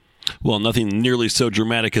Well, nothing nearly so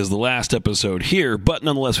dramatic as the last episode here, but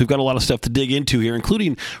nonetheless, we've got a lot of stuff to dig into here,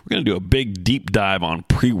 including we're going to do a big deep dive on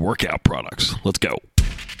pre-workout products. Let's go.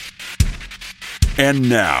 And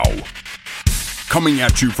now, coming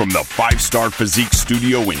at you from the 5-Star Physique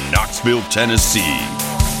Studio in Knoxville, Tennessee,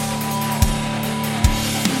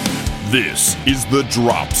 this is The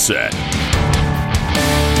Drop Set.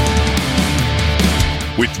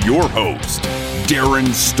 With your host,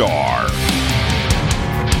 Darren Starr.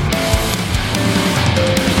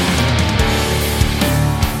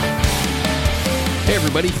 Hey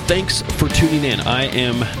everybody, thanks for tuning in. I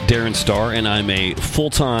am Darren Starr, and I'm a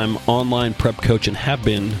full-time online prep coach and have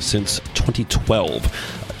been since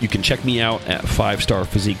 2012. You can check me out at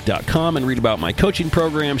 5starphysique.com and read about my coaching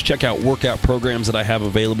programs, check out workout programs that I have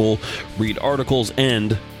available, read articles,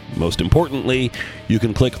 and most importantly, you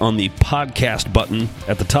can click on the podcast button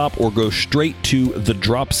at the top or go straight to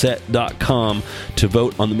thedropset.com to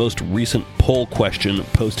vote on the most recent poll question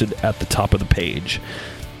posted at the top of the page.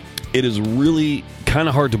 It is really kind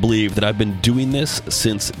of hard to believe that I've been doing this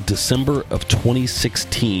since December of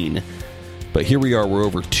 2016. But here we are, we're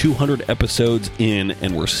over 200 episodes in,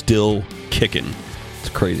 and we're still kicking. It's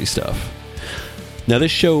crazy stuff. Now,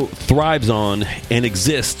 this show thrives on and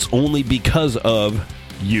exists only because of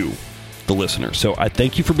you, the listener. So I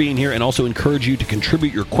thank you for being here and also encourage you to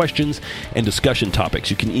contribute your questions and discussion topics.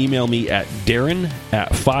 You can email me at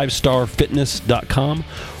darren@5starfitness.com.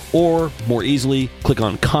 Or, more easily, click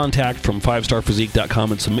on contact from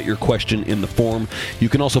 5starphysique.com and submit your question in the form. You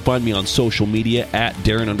can also find me on social media at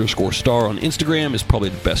Darren_Star on Instagram is probably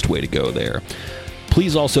the best way to go there.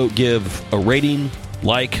 Please also give a rating,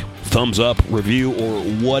 like, thumbs up, review, or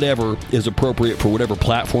whatever is appropriate for whatever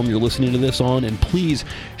platform you're listening to this on. And please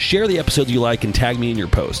share the episodes you like and tag me in your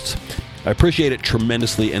posts. I appreciate it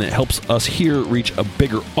tremendously, and it helps us here reach a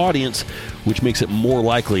bigger audience, which makes it more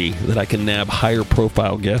likely that I can nab higher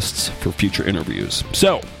profile guests for future interviews.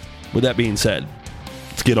 So, with that being said,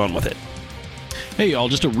 let's get on with it. Hey y'all,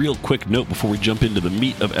 just a real quick note before we jump into the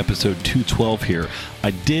meat of episode 212 here.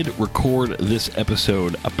 I did record this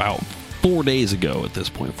episode about 4 days ago at this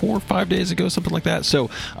point, 4 or 5 days ago, something like that.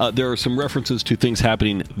 So there are some references to things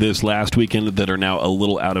happening this last weekend that are now a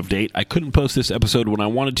little out of date. I couldn't post this episode when I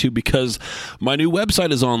wanted to because my new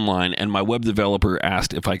website is online, and my web developer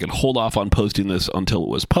asked if I could hold off on posting this until it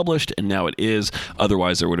was published, and now it is.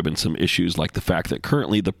 Otherwise, there would have been some issues, like the fact that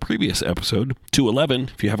currently the previous episode,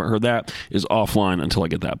 211, if you haven't heard that, is offline until I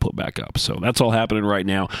get that put back up. So that's all happening right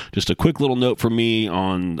now. Just a quick little note from me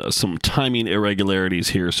on some timing irregularities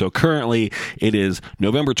here. So currently, it is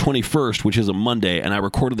November 21st, which is a Monday, and I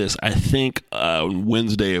recorded this, I think,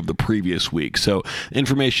 Wednesday of the previous week. So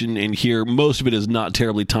information in here, most of it is not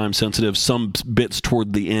terribly time sensitive. Some bits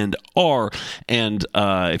toward the end are, and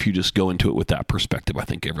if you just go into it with that perspective, I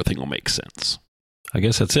think everything will make sense. I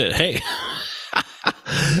guess that's it. Hey.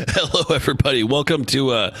 Hello, everybody. Welcome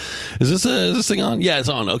to, is this thing on? Yeah, it's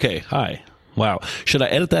on. Okay. Hi. Wow. Should I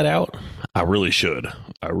edit that out? I really should.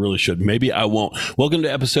 Maybe I won't. Welcome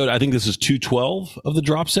to episode, I think this is 212 of the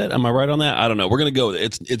Drop Set. Am I right on that? I don't know. We're going to go.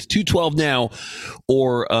 It's 212 now,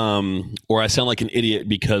 or I sound like an idiot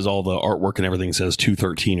because all the artwork and everything says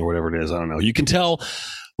 213 or whatever it is. I don't know. You can tell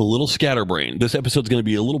a little scatterbrained. This episode's going to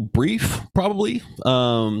be a little brief, probably.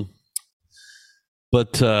 But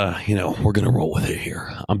we're going to roll with it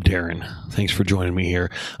here. I'm Darren. Thanks for joining me here.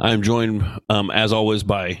 I'm joined, as always,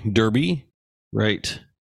 by Derby, right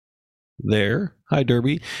there. Hi,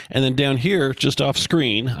 Derby. And then down here, just off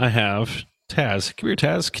screen, I have Taz. Come here,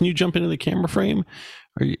 Taz. Can you jump into the camera frame?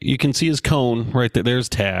 You can see his cone right there. There's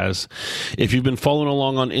Taz. If you've been following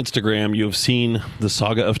along on Instagram, you have seen the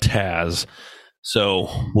saga of Taz. So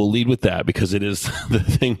we'll lead with that because it is the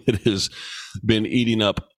thing that has been eating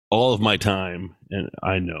up all of my time. And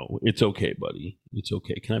I know. It's okay, buddy. It's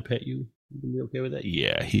okay. Can I pet you? You can be okay with that?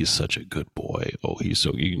 Yeah, he's such a good boy. Oh, you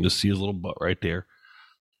can just see his little butt right there.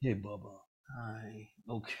 Hey, Bubba. Hi.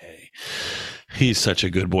 Okay. He's such a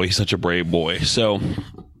good boy. He's such a brave boy. So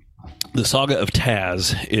the saga of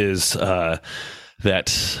Taz is that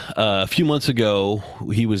a few months ago,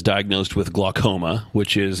 he was diagnosed with glaucoma,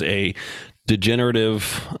 which is a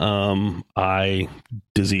degenerative eye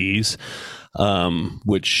disease,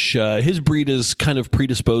 which his breed is kind of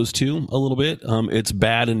predisposed to a little bit. It's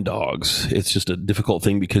bad in dogs. It's just a difficult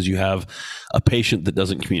thing because you have a patient that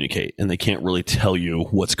doesn't communicate and they can't really tell you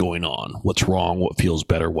what's going on, what's wrong, what feels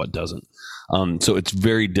better, what doesn't. So it's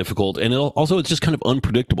very difficult. And it's just kind of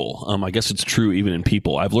unpredictable. I guess it's true even in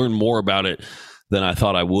people. I've learned more about it than I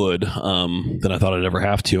thought I would, than I thought I'd ever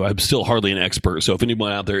have to. I'm still hardly an expert. So if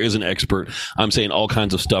anyone out there is an expert, I'm saying all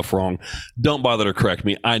kinds of stuff wrong. Don't bother to correct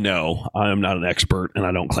me. I know I'm not an expert and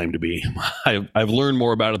I don't claim to be. I've learned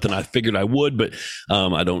more about it than I figured I would, but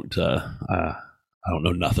I don't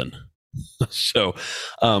know nothing. So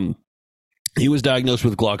he was diagnosed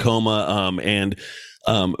with glaucoma, and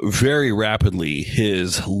very rapidly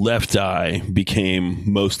his left eye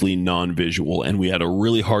became mostly non-visual, and we had a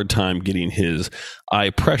really hard time getting his eye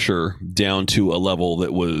pressure down to a level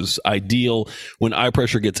that was ideal. When eye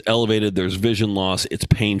pressure gets elevated, there's vision loss. It's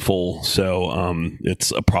painful. So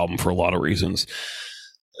it's a problem for a lot of reasons.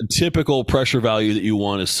 A typical pressure value that you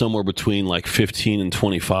want is somewhere between like 15 and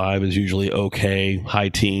 25 is usually okay. High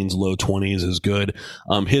teens, low 20s is good.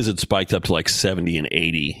 His had spiked up to like 70 and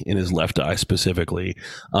 80 in his left eye specifically.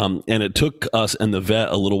 And it took us and the vet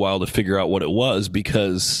a little while to figure out what it was,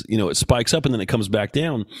 because, you know, it spikes up and then it comes back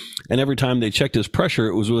down. And every time they checked his pressure,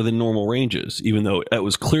 it was within normal ranges, even though that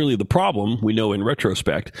was clearly the problem. We know in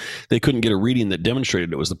retrospect, they couldn't get a reading that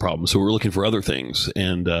demonstrated it was the problem. So we were looking for other things.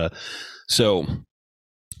 And so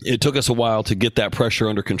it took us a while to get that pressure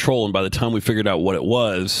under control. And by the time we figured out what it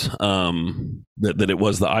was, that it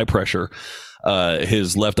was the eye pressure,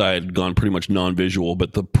 his left eye had gone pretty much non-visual,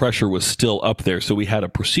 but the pressure was still up there. So we had a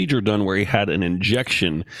procedure done where he had an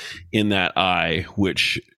injection in that eye,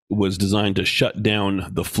 which was designed to shut down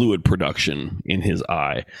the fluid production in his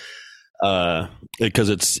eye. Because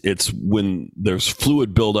it's when there's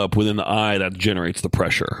fluid buildup within the eye that generates the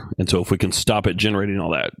pressure. And so if we can stop it generating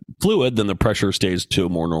all that fluid, then the pressure stays to a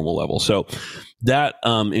more normal level. So that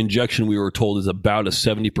injection, we were told, is about a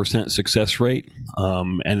 70% success rate.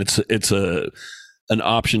 And it's an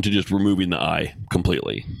option to just removing the eye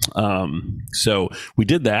completely. So we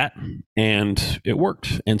did that and it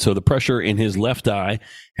worked. And so the pressure in his left eye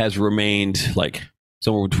has remained like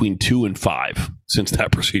somewhere between 2 and 5 since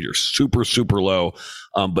that procedure. Super, super low,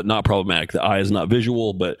 but not problematic. The eye is not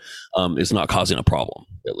visual, but it's not causing a problem,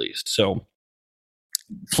 at least. So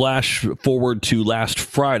flash forward to last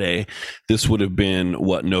Friday. This would have been,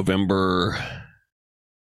 November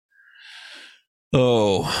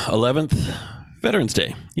 11th? Veterans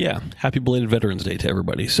Day. Yeah. Happy belated Veterans Day to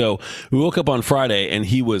everybody. So we woke up on Friday and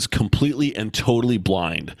he was completely and totally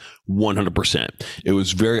blind, 100%. It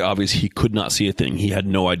was very obvious he could not see a thing. He had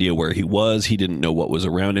no idea where he was. He didn't know what was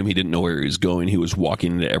around him. He didn't know where he was going. He was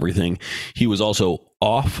walking into everything. He was also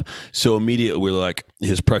off. So immediately we were like,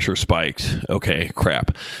 his pressure spiked. Okay,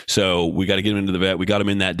 crap. So we got to get him into the vet. We got him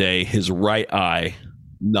in that day. His right eye,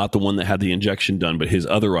 not the one that had the injection done, but his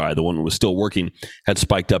other eye, the one that was still working, had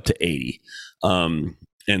spiked up to 80.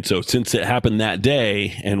 And so since it happened that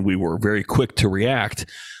day and we were very quick to react,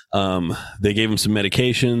 they gave him some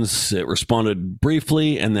medications. It responded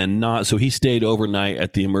briefly and then not. So he stayed overnight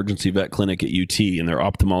at the emergency vet clinic at UT in their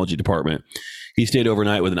ophthalmology department. He stayed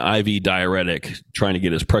overnight with an IV diuretic trying to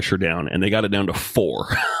get his pressure down, and they got it down to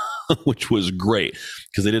 4, which was great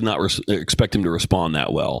because they did not expect him to respond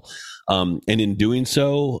that well. And in doing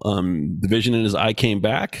so, the vision in his eye came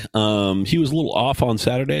back. He was a little off on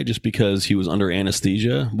Saturday just because he was under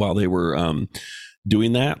anesthesia while they were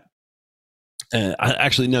doing that.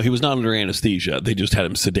 Actually, no, he was not under anesthesia. They just had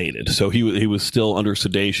him sedated. So he was still under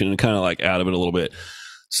sedation and kind of like out of it a little bit.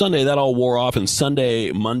 Sunday, that all wore off. And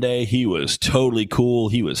Monday, he was totally cool.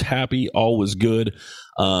 He was happy. All was good.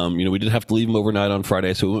 We did have to leave him overnight on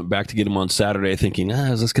Friday. So we went back to get him on Saturday thinking,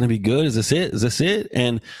 is this going to be good? Is this it? Is this it?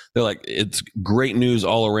 And they're like, it's great news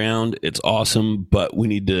all around. It's awesome, but we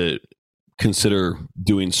need to consider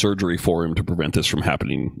doing surgery for him to prevent this from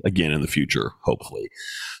happening again in the future, hopefully.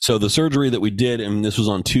 So the surgery that we did, and this was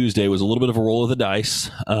on Tuesday, was a little bit of a roll of the dice,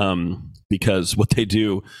 because what they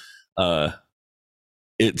do,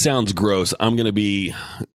 it sounds gross. I'm going to be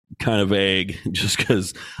kind of vague just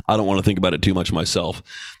because I don't want to think about it too much myself.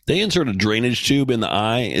 They insert a drainage tube in the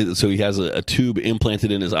eye. So he has a tube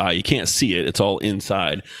implanted in his eye. You can't see it. It's all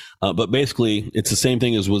inside. But basically, it's the same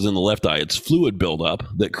thing as was in the left eye. It's fluid buildup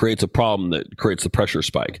that creates a problem that creates the pressure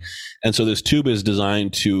spike. And so this tube is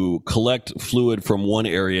designed to collect fluid from one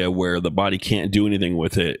area where the body can't do anything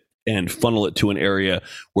with it and funnel it to an area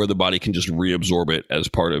where the body can just reabsorb it as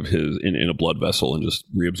part of his in a blood vessel and just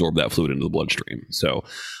reabsorb that fluid into the bloodstream. So,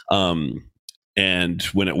 and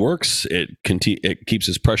when it works, it keeps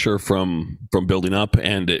his pressure from building up,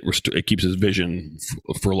 and it keeps his vision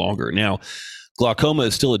for longer. Now, glaucoma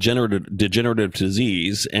is still a degenerative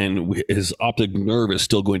disease, and his optic nerve is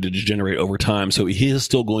still going to degenerate over time. So he is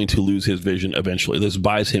still going to lose his vision eventually. This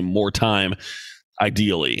buys him more time.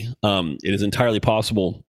 Ideally, it is entirely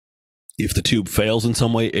possible if the tube fails in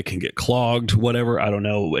some way, it can get clogged, whatever. I don't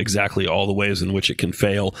know exactly all the ways in which it can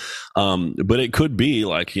fail. But it could be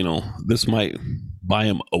like, this might buy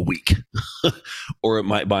him a week or it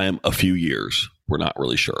might buy him a few years. We're not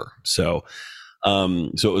really sure. So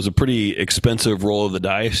it was a pretty expensive roll of the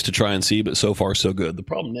dice to try and see, but so far so good. The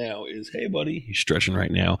problem now is, hey buddy, he's stretching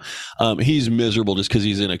right now. He's miserable just because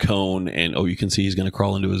he's in a cone and, you can see he's going to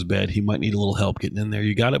crawl into his bed. He might need a little help getting in there.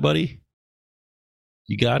 You got it, buddy?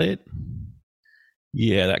 You got it?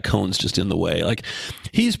 Yeah, that cone's just in the way. Like,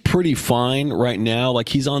 he's pretty fine right now. Like,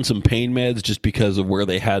 he's on some pain meds just because of where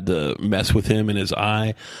they had to mess with him in his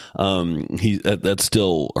eye. That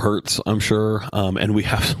still hurts, I'm sure. And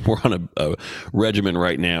we're on a regimen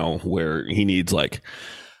right now where he needs, like,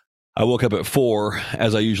 I woke up at 4,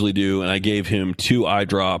 as I usually do, and I gave him 2 eye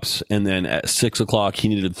drops. And then at 6 o'clock, he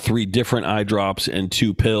needed 3 different eye drops and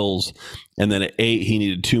 2 pills. And then at 8, he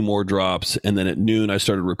needed 2 more drops. And then at noon, I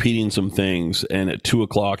started repeating some things. And at 2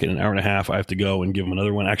 o'clock, in an hour and a half, I have to go and give him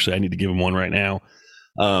another one. Actually, I need to give him one right now.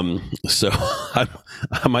 So I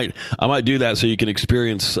might do that so you can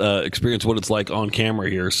experience what it's like on camera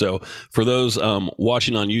here. So for those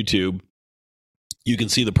watching on YouTube, you can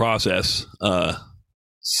see the process.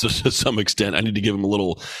 So to some extent, I need to give him a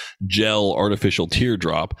little gel artificial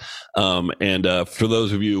teardrop. And for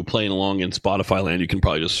those of you playing along in Spotify land, you can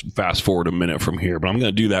probably just fast forward a minute from here. But I'm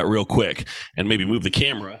going to do that real quick and maybe move the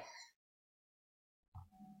camera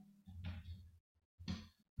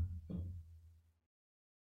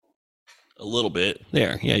a little bit.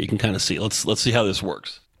 There. Yeah, you can kind of see. Let's see how this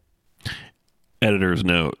works. Editor's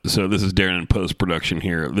note. So this is Darren in post-production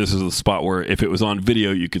here. This is the spot where if it was on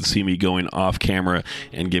video, you could see me going off camera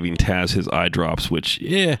and giving Taz his eye drops, which,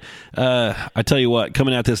 I tell you what,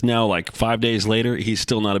 coming at this now like 5 days later, he's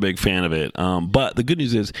still not a big fan of it. But the good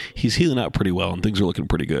news is he's healing out pretty well and things are looking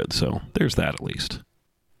pretty good. So there's that at least.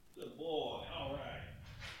 Good boy. All right.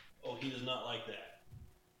 Oh, he does not like that.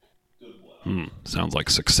 Good boy. Sounds like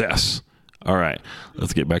success. All right.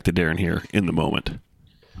 Let's get back to Darren here in the moment.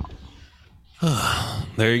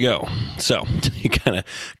 There you go. So you kind of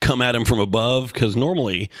come at him from above because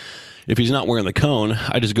normally if he's not wearing the cone,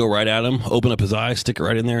 I just go right at him, open up his eye, stick it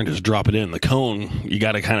right in there and just drop it in. The cone, you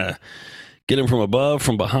got to kind of get him from above,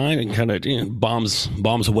 from behind and kind of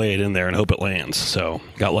bombs away it in there and hope it lands. So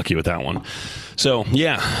got lucky with that one. So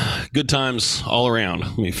yeah, good times all around.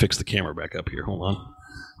 Let me fix the camera back up here. Hold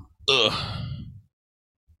on.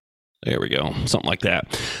 There we go. Something like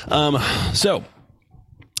that. So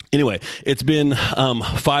anyway, it's been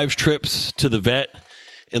 5 trips to the vet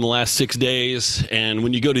in the last 6 days, and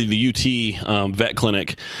when you go to the UT vet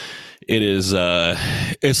clinic, it is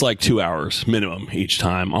it's like 2 hours minimum each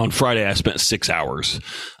time. On Friday, I spent 6 hours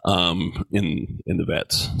in the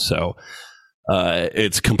vets, so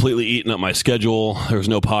it's completely eaten up my schedule. There was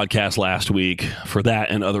no podcast last week for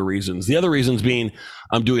that and other reasons. The other reasons being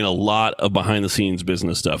I'm doing a lot of behind the scenes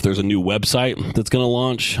business stuff. There's a new website that's going to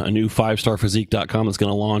launch, a new 5starphysique.com that's going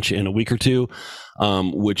to launch in a week or two,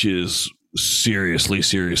 which is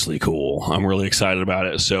seriously cool. I'm really excited about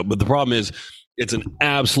it. So, but the problem is it's an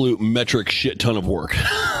absolute metric shit ton of work.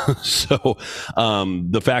 So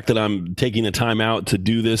the fact that I'm taking the time out to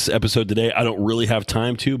do this episode today, I don't really have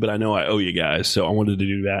time to, but I know I owe you guys. So I wanted to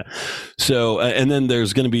do that. So, and then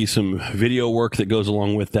there's going to be some video work that goes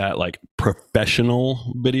along with that, like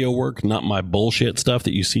professional video work, not my bullshit stuff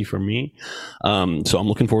that you see from me. So I'm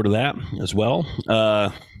looking forward to that as well.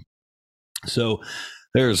 So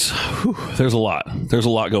there's a lot. There's a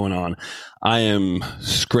lot going on. I am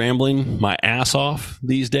scrambling my ass off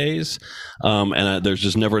these days, and there's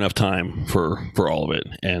just never enough time for all of it.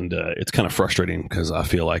 And it's kind of frustrating because I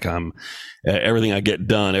feel like everything I get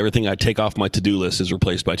done, everything I take off my to-do list is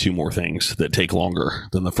replaced by 2 more things that take longer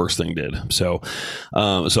than the first thing did. So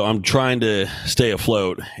I'm trying to stay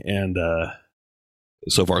afloat, and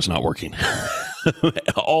so far it's not working.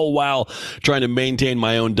 All while trying to maintain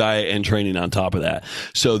my own diet and training on top of that.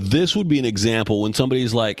 So this would be an example when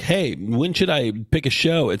somebody's like, hey, when should I pick a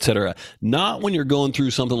show, etc. Not when you're going through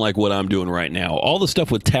something like what I'm doing right now. All the stuff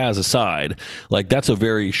with Taz aside, like that's a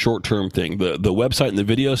very short-term thing. The website and the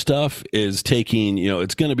video stuff is taking,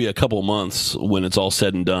 it's going to be a couple months when it's all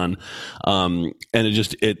said and done. And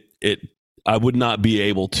I would not be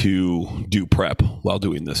able to do prep while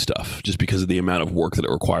doing this stuff just because of the amount of work that it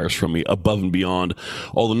requires from me above and beyond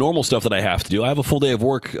all the normal stuff that I have to do. I have a full day of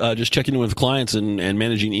work just checking in with clients and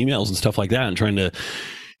managing emails and stuff like that and trying to,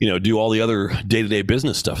 do all the other day-to-day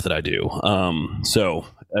business stuff that I do. So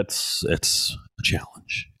it's a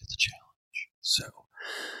challenge. It's a challenge. So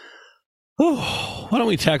why don't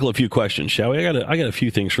we tackle a few questions, shall we? I got a few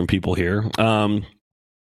things from people here.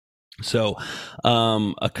 So,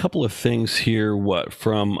 a couple of things here. What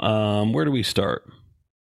from? Where do we start?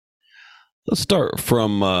 Let's start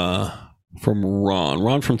from Ron.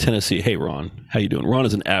 Ron from Tennessee. Hey, Ron, how you doing? Ron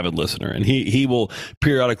is an avid listener, and he will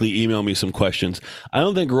periodically email me some questions. I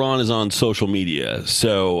don't think Ron is on social media,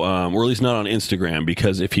 so or at least not on Instagram,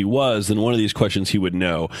 because if he was, then one of these questions he would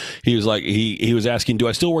know. He was like he was asking, do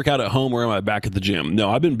I still work out at home, or am I back at the gym? No,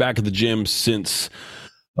 I've been back at the gym since,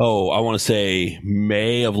 I want to say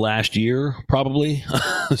May of last year, probably.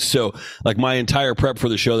 So like my entire prep for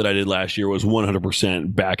the show that I did last year was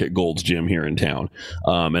 100% back at Gold's Gym here in town.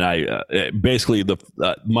 And I basically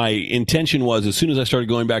my intention was, as soon as I started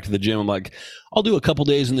going back to the gym, I'm like, I'll do a couple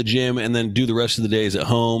days in the gym and then do the rest of the days at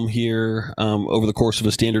home here over the course of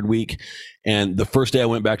a standard week. And the first day I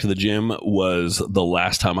went back to the gym was the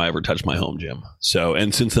last time I ever touched my home gym. So,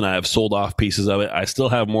 and since then I have sold off pieces of it. I still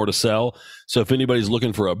have more to sell. So if anybody's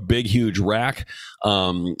looking for a big, huge rack,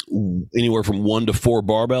 anywhere from 1 to 4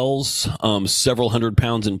 barbells, several hundred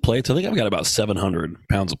pounds in plates. I think I've got about 700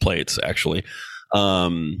 pounds of plates, actually.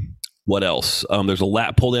 What else? There's a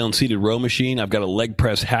lat pull down seated row machine. I've got a leg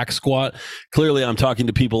press hack squat. Clearly, I'm talking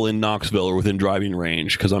to people in Knoxville or within driving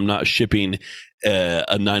range, because I'm not shipping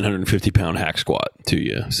a 950 pound hack squat to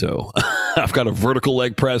you. So I've got a vertical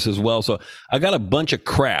leg press as well. So I got a bunch of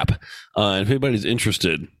crap. If anybody's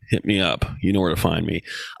interested, hit me up. You know where to find me.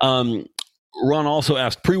 Ron also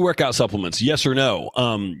asked, pre-workout supplements, yes or no?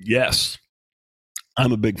 Yes.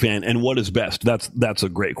 I'm a big fan. And what is best? That's a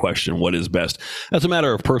great question. What is best? That's a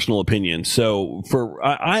matter of personal opinion. So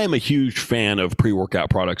I am a huge fan of pre-workout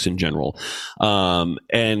products in general.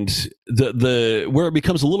 And the where it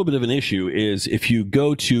becomes a little bit of an issue is if you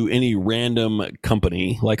go to any random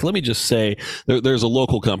company, like let me just say there's a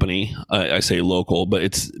local company. I say local, but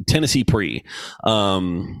it's Tennessee Pre,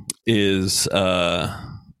 I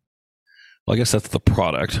guess that's the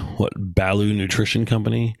product. What, Baloo Nutrition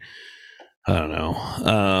Company? I don't know.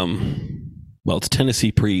 Well, it's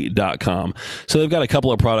TennesseePre.com. So they've got a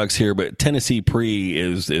couple of products here, but Tennessee Pre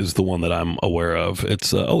is the one that I'm aware of.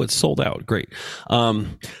 It's it's sold out. Great.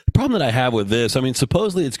 The problem that I have with this, I mean,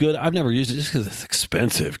 supposedly it's good. I've never used it just because it's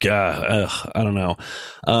expensive. God, I don't know.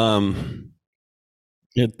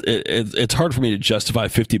 It's hard for me to justify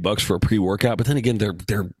 $50 for a pre-workout, but then again,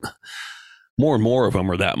 they're more and more of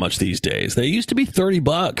them are that much these days. They used to be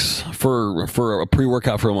 $30 for a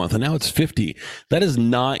pre-workout for a month, and now it's $50. That is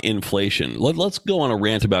not inflation. Let's go on a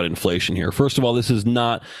rant about inflation here. First of all, this is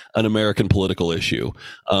not an American political issue.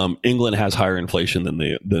 England has higher inflation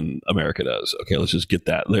than America does. Okay, let's just get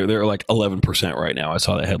that. They're like 11% right now. I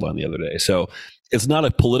saw that headline the other day. So it's not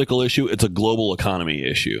a political issue. It's a global economy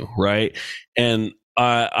issue, right? And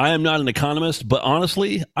I am not an economist, but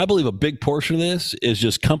honestly, I believe a big portion of this is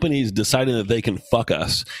just companies deciding that they can fuck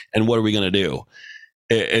us. And what are we going to do?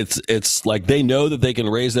 It's like they know that they can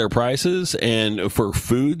raise their prices, and for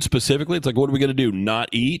food specifically, it's like, what are we going to do? Not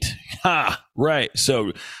eat? Ha! Right.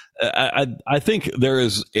 So I think there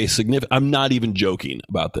is a significant, I'm not even joking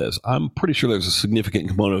about this. I'm pretty sure there's a significant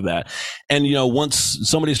component of that. And, once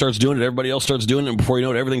somebody starts doing it, everybody else starts doing it. And before you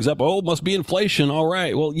know it, everything's up. Oh, it must be inflation. All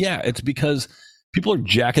right. Well, yeah, it's because people are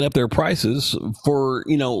jacking up their prices for,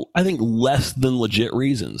 I think less than legit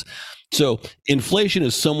reasons. So inflation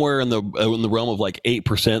is somewhere in the realm of like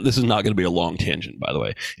 8%. This is not going to be a long tangent, by the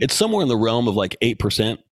way. It's somewhere in the realm of like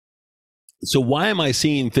 8%. So why am I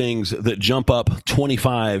seeing things that jump up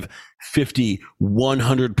 25, 50,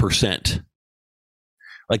 100%?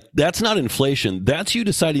 Like, that's not inflation. That's you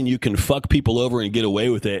deciding you can fuck people over and get away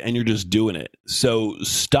with it, and you're just doing it. So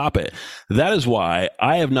stop it. That is why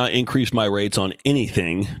I have not increased my rates on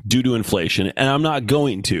anything due to inflation, and I'm not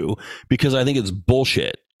going to, because I think it's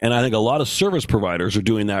bullshit. And I think a lot of service providers are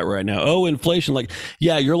doing that right now. Oh, inflation. Like,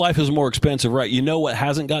 yeah, your life is more expensive, right? You know what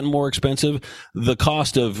hasn't gotten more expensive? The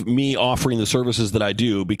cost of me offering the services that I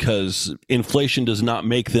do, because inflation does not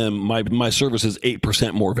make them, my services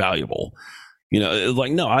 8% more valuable.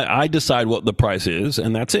 Like, no, I decide what the price is,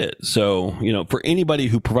 and that's it. So, for anybody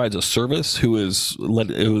who provides a service who is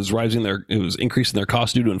increasing their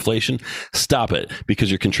cost due to inflation, stop it, because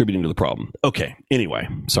you're contributing to the problem. Okay. Anyway,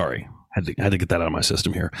 sorry. Had to get that out of my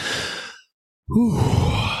system here. Whew.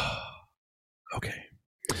 Okay.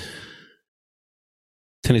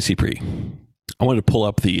 Tennessee Pre. I wanted to pull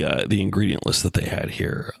up the ingredient list that they had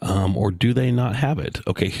here. Or do they not have it?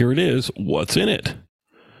 Okay, here it is. What's in it?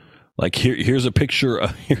 Like, here's a picture.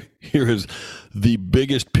 Here is the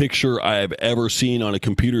biggest picture I have ever seen on a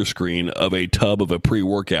computer screen of a tub of a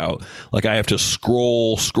pre-workout. Like, I have to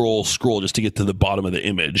scroll just to get to the bottom of the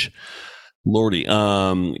image. Lordy.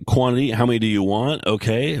 Quantity, how many do you want?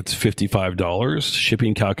 Okay, it's $55.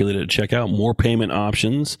 Shipping calculated at checkout. More payment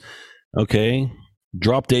options. Okay.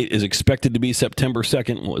 Drop date is expected to be September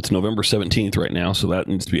 2nd. Well, it's November 17th right now, so that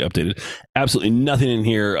needs to be updated. Absolutely nothing in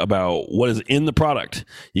here about what is in the product.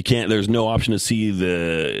 There's no option to see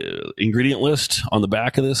the ingredient list on the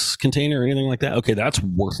back of this container or anything like that. Okay, that's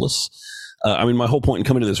worthless. My whole point in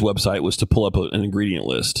coming to this website was to pull up an ingredient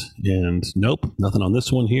list. And nope, nothing on this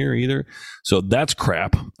one here either. So that's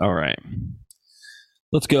crap. All right.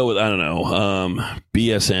 Let's go with,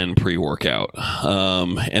 BSN pre-workout.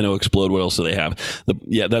 NO Explode, what else do they have?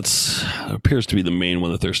 That's appears to be the main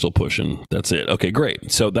one that they're still pushing. That's it. Okay,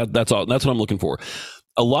 great. So that's all. That's what I'm looking for.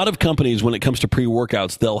 A lot of companies, when it comes to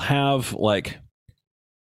pre-workouts, they'll have like,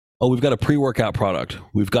 oh, we've got a pre-workout product.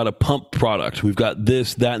 We've got a pump product. We've got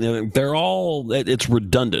this, that, and the other. They're all, it's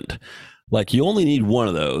redundant. Like you only need one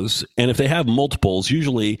of those. And if they have multiples,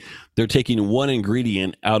 usually they're taking one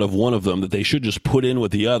ingredient out of one of them that they should just put in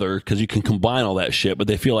with the other because you can combine all that shit, but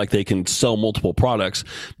they feel like they can sell multiple products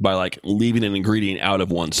by like leaving an ingredient out of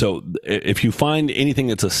one. So if you find anything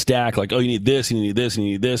that's a stack, like, oh, you need this, and you need this, and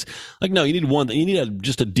you need this, like, no, you need one. You need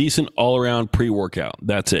just a decent all around pre-workout.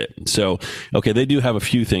 That's it. So, okay, they do have a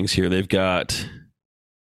few things here. They've got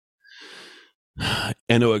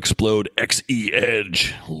NO Explode XE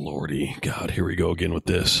Edge. Lordy God, here we go again with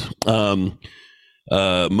this.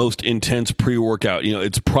 Most intense pre-workout.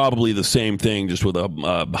 It's probably the same thing, just with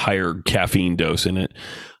a higher caffeine dose in it.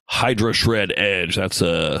 Hydra Shred Edge. That's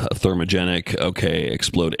a thermogenic. Okay,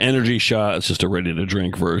 Explode Energy Shot. It's just a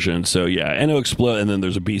ready-to-drink version. So yeah, NO Explode, and then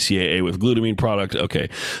there's a BCAA with glutamine product. Okay,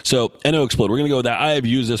 so NO Explode. We're gonna go with that. I have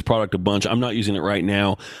used this product a bunch. I'm not using it right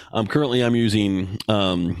now. Currently, I'm using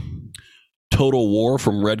Total War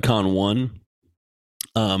from Redcon 1.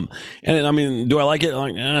 Do I like it?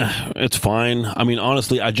 Like, it's fine.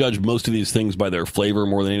 Honestly, I judge most of these things by their flavor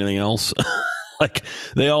more than anything else. Like,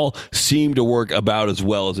 they all seem to work about as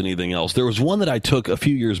well as anything else. There was one that I took a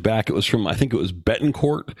few years back. It was from, I think it was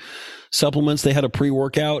Betancourt Supplements. They had a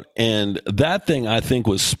pre-workout, and that thing, I think,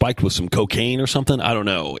 was spiked with some cocaine or something. I don't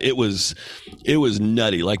know. It was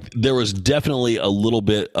nutty. Like, there was definitely a little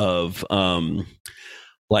bit of,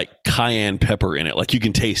 like cayenne pepper in it. Like you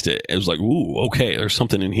can taste it. It was like, ooh, okay, there's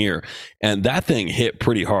something in here. And that thing hit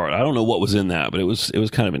pretty hard. I don't know what was in that, but it was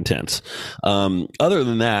kind of intense. Other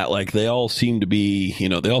than that, like they all seem to be,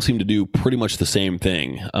 they all seem to do pretty much the same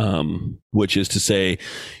thing. Which is to say,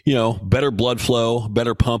 better blood flow,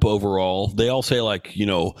 better pump overall. They all say like,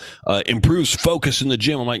 improves focus in the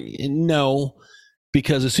gym. I'm like, no.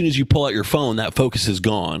 Because as soon as you pull out your phone, that focus is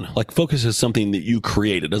gone. Like focus is something that you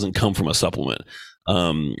create. It doesn't come from a supplement.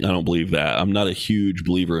 I don't believe that. I'm not a huge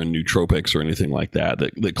believer in nootropics or anything like that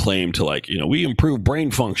claim to like, we improve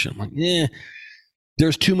brain function. I'm like,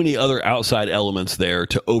 there's too many other outside elements there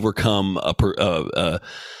to overcome an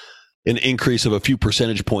increase of a few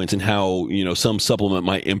percentage points in how, some supplement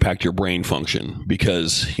might impact your brain function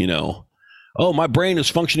because, oh, my brain is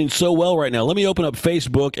functioning so well right now. Let me open up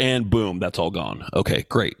Facebook and boom, that's all gone. Okay,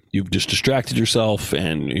 great. You've just distracted yourself,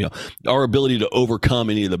 and our ability to overcome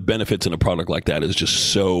any of the benefits in a product like that is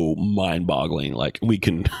just so mind-boggling. Like we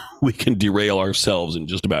can derail ourselves in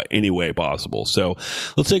just about any way possible. So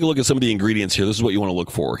let's take a look at some of the ingredients here. This is what you want to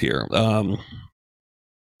look for here. If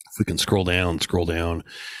we can scroll down.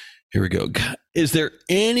 Here we go. Is there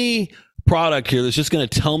any product here that's just going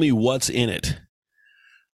to tell me what's in it?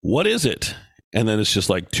 What is it? And then it's just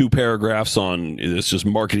like 2 paragraphs on, it's just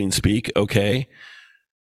marketing speak. Okay.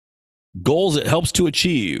 Goals it helps to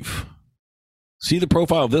achieve. See the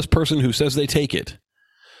profile of this person who says they take it.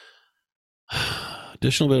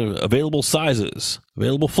 Additional available sizes,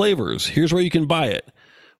 available flavors. Here's where you can buy it.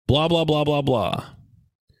 Blah, blah, blah, blah, blah.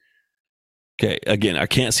 Okay. Again, I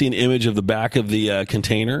can't see an image of the back of the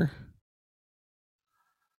container.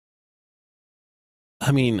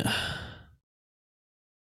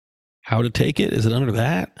 How to take it? Is it under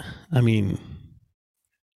that? I wouldn't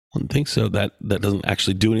think so. That doesn't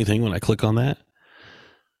actually do anything when I click on that.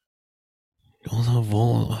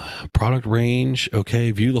 Product range.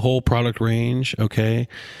 Okay. View the whole product range. Okay.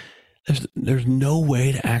 There's no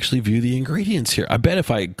way to actually view the ingredients here. I bet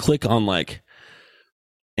if I click on like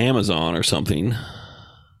Amazon or something,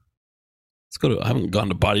 let's go to, I haven't gone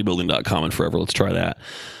to bodybuilding.com in forever. Let's try that.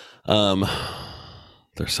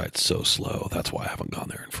 Their site's so slow. That's why I haven't gone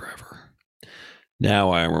there in forever.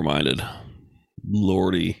 Now I am reminded.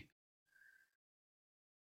 Lordy.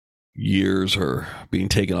 Years are being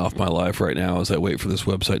taken off my life right now as I wait for this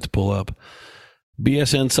website to pull up.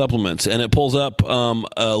 BSN supplements. And it pulls up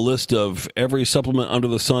a list of every supplement under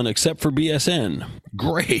the sun except for BSN.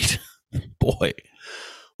 Great. Boy.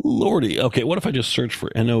 Lordy. Okay, what if I just search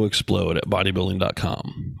for NO Explode at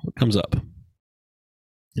bodybuilding.com? What comes up?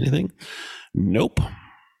 Anything? Nope.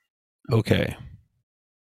 Okay.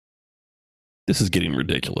 This is getting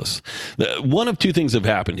ridiculous. One of two things have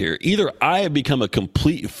happened here. Either I have become a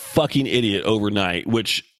complete fucking idiot overnight,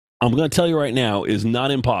 which I'm going to tell you right now is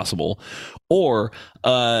not impossible, or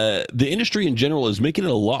the industry in general is making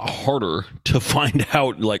it a lot harder to find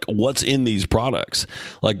out like what's in these products.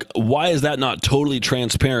 Like, why is that not totally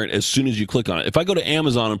transparent as soon as you click on it? If I go to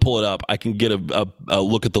Amazon and pull it up, I can get a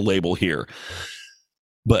look at the label here.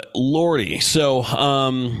 But Lordy, so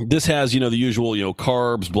this has, the usual,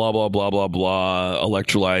 carbs, blah, blah, blah, blah, blah,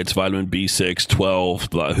 electrolytes, vitamin B6,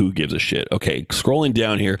 12, blah, who gives a shit? Okay, scrolling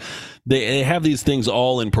down here, they have these things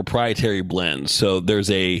all in proprietary blends. So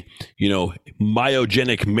there's a,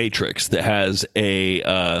 myogenic matrix that has a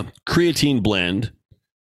creatine blend,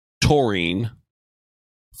 taurine,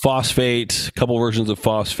 phosphate, a couple versions of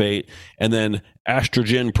phosphate, and then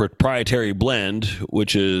estrogen proprietary blend,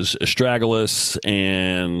 which is astragalus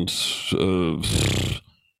and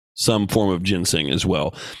some form of ginseng as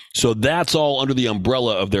well. So that's all under the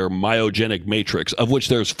umbrella of their myogenic matrix, of which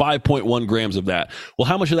there's 5.1 grams of that. Well,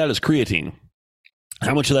 how much of that is creatine?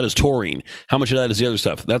 How much of that is taurine? How much of that is the other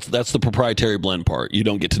stuff? That's the proprietary blend part. You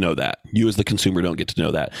don't get to know that. You as the consumer don't get to know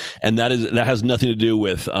that. And that has nothing to do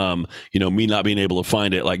with me not being able to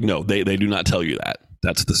find it. Like, no, they do not tell you that.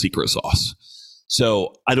 That's the secret sauce.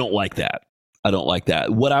 So I don't like that. I don't like that.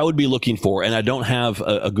 What I would be looking for, and I don't have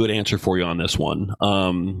a good answer for you on this one,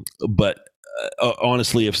 but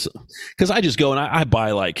honestly, because I just go and I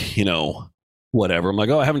buy whatever. I'm like,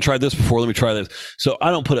 oh, I haven't tried this before. Let me try this. So I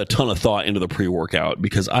don't put a ton of thought into the pre-workout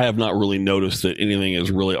because I have not really noticed that anything is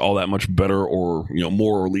really all that much better or,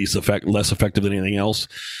 more or less effective than anything else.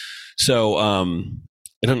 So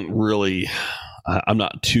it doesn't really, I'm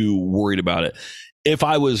not too worried about it. If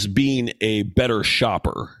I was being a better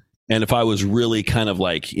shopper and if I was really kind of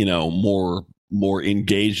like, more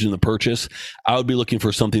engaged in the purchase, I would be looking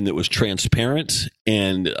for something that was transparent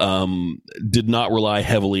and did not rely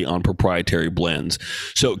heavily on proprietary blends.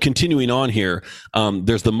 So continuing on here,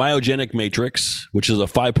 there's the myogenic matrix, which is a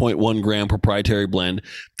 5.1 gram proprietary blend.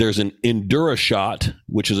 There's an Endura Shot,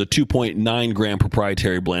 which is a 2.9 gram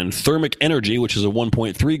proprietary blend. Thermic Energy, which is a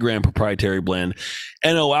 1.3 gram proprietary blend.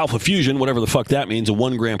 NO Alpha Fusion, whatever the fuck that means, a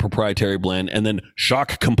 1 gram proprietary blend. And then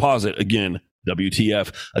Shock Composite, again,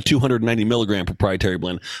 WTF, a 290 milligram proprietary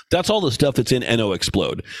blend. That's all the stuff that's in NO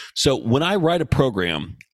Explode. So when I write a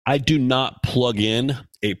program, I do not plug in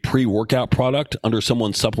a pre-workout product under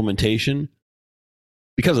someone's supplementation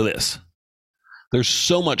because of this. There's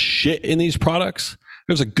so much shit in these products.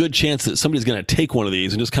 There's a good chance that somebody's going to take one of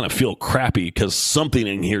these and just kind of feel crappy because something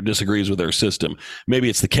in here disagrees with their system.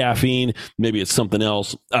 Maybe it's the caffeine. Maybe it's something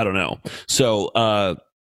else. I don't know. So,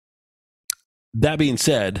 that being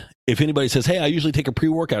said, if anybody says, hey, I usually take a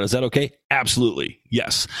pre-workout, is that okay? Absolutely.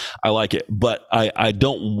 Yes, I like it. But I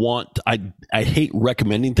don't want, I hate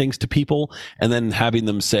recommending things to people and then having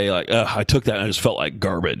them say like, I took that and I just felt like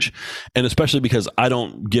garbage. And especially because I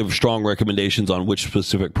don't give strong recommendations on which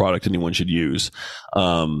specific product anyone should use.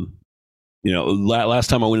 Last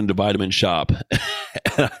time I went into Vitamin Shop,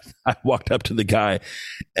 I walked up to the guy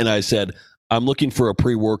and I said, I'm looking for a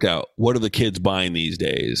pre-workout. What are the kids buying these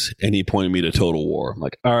days? And he pointed me to Total War. I'm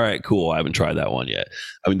like, all right, cool. I haven't tried that one yet.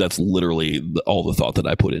 I mean, that's literally all the thought that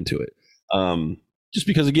I put into it. Just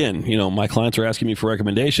because, again, my clients are asking me for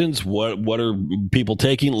recommendations. What are people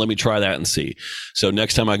taking? Let me try that and see. So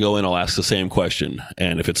next time I go in, I'll ask the same question.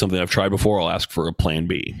 And if it's something I've tried before, I'll ask for a plan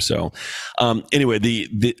B. So anyway,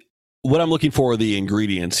 the what I'm looking for are the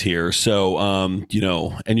ingredients here. So, and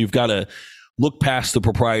you've got to look past the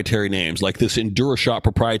proprietary names, like this Endura Shot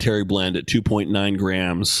proprietary blend at 2.9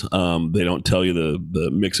 grams. They don't tell you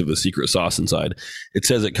the mix of the secret sauce inside. It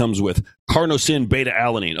says it comes with carnosine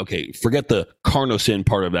beta-alanine. Okay, forget the carnosine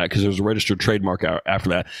part of that because there's a registered trademark after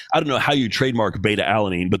that. I don't know how you trademark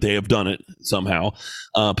beta-alanine, but they have done it somehow.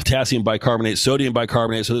 Potassium bicarbonate, sodium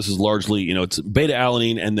bicarbonate. So this is largely, it's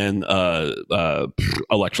beta-alanine and then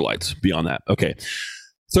electrolytes beyond that. Okay.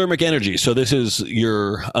 Thermic Energy. So this is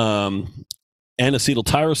your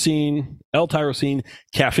N-acetyltyrosine, L-tyrosine,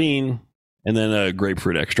 caffeine, and then a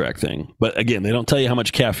grapefruit extract thing. But again, they don't tell you how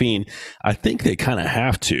much caffeine. I think they kind of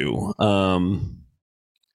have to. I'm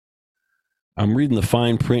reading the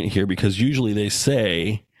fine print here because usually they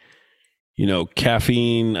say,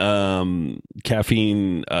 caffeine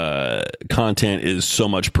content is so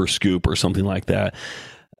much per scoop or something like that.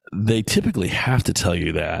 They typically have to tell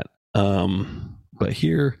you that. But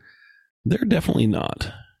here, they're definitely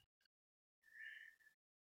not.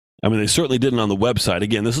 I mean, they certainly didn't on the website.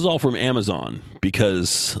 Again, this is all from Amazon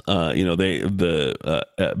because, BSN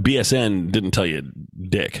didn't tell you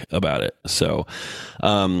dick about it. So,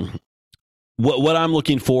 what I'm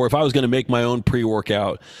looking for, if I was going to make my own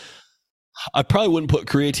pre-workout, I probably wouldn't put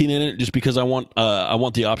creatine in it just because I want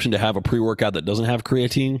the option to have a pre-workout that doesn't have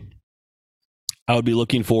creatine. I would be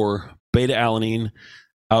looking for beta-alanine.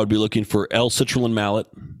 I would be looking for L-citrulline malate.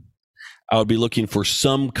 I would be looking for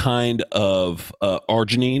some kind of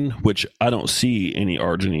arginine, which I don't see any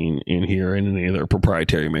arginine in here in any of their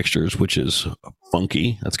proprietary mixtures, which is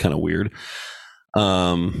funky. That's kind of weird.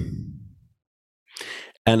 And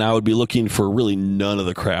I would be looking for really none of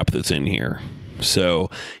the crap that's in here. So,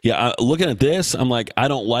 yeah, looking at this, I'm like, I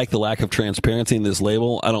don't like the lack of transparency in this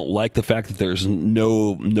label. I don't like the fact that there's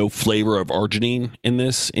no flavor of arginine in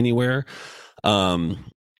this anywhere.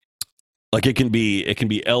 Like it can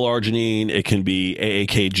be L-arginine, it can be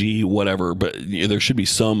AAKG, whatever, but there should be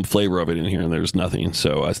some flavor of it in here, and there's nothing.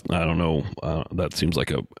 So I don't know. That seems like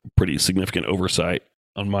a pretty significant oversight,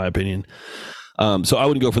 in my opinion. So I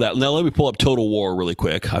wouldn't go for that. Now let me pull up Total War really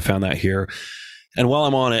quick. I found that here, and while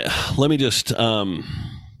I'm on it, let me just go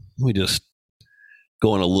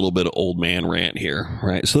on a little bit of old man rant here,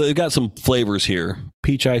 right? So they've got some flavors here.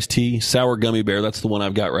 Peach iced tea, sour gummy bear. That's the one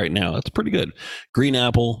I've got right now. That's pretty good. Green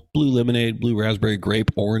apple, blue lemonade, blue raspberry, grape,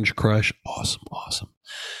 orange crush. Awesome.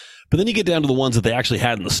 But then you get down to the ones that they actually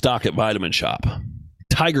had in the stock at Vitamin Shop.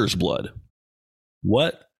 Tiger's blood.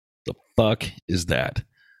 What the fuck is that?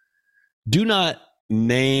 Do not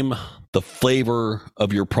name the flavor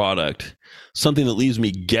of your product something that leaves me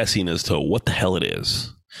guessing as to what the hell it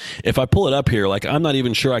is. If I pull it up here, like I'm not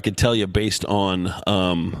even sure I could tell you based on.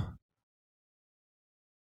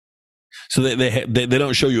 So they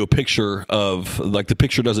don't show you a picture of, like, the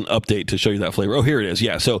picture doesn't update to show you that flavor. Oh, here it is.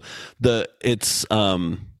 Yeah. So it's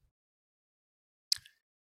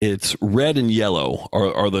red and yellow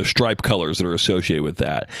are the stripe colors that are associated with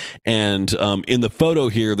that. And in the photo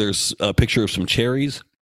here, there's a picture of some cherries.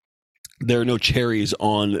 There are no cherries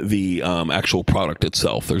on the actual product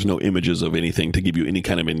itself. There's no images of anything to give you any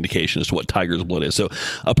kind of indication as to what Tiger's blood is. So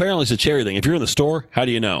apparently it's a cherry thing. If you're in the store, how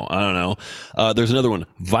do you know? I don't know. There's another one,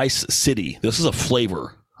 Vice City. This is a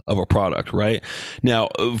flavor of a product, right? Now,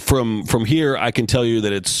 from here, I can tell you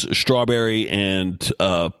that it's strawberry and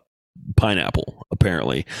pineapple,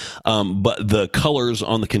 apparently. But the colors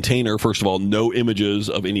on the container, first of all, no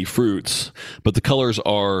images of any fruits, but the colors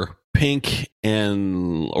are pink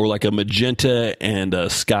or like a magenta and a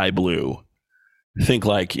sky blue. Think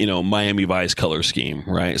like, Miami Vice color scheme,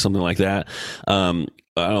 right? Something like that.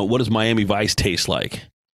 What does Miami Vice taste like?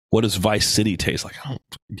 What does Vice City taste like?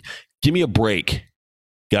 Give me a break,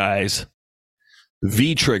 guys.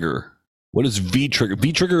 V-Trigger. What is V-Trigger?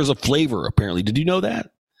 V-Trigger is a flavor, apparently. Did you know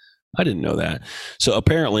that? I didn't know that. So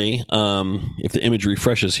apparently, if the image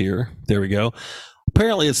refreshes here, there we go.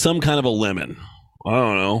 Apparently it's some kind of a lemon. I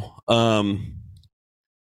don't know.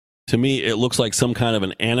 To me, it looks like some kind of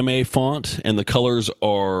an anime font, and the colors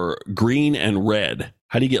are green and red.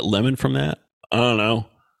 How do you get lemon from that? I don't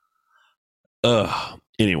know.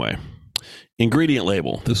 Anyway, ingredient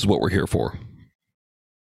label. This is what we're here for.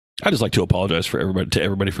 I just like to apologize to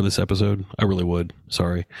everybody for this episode. I really would.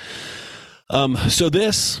 Sorry. So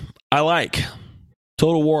this I like.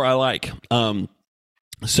 Total War I like.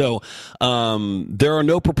 So there are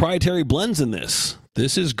no proprietary blends in this.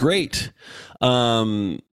 This is great.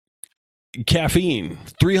 Caffeine,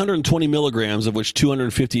 320 milligrams, of which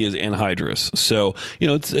 250 is anhydrous. So,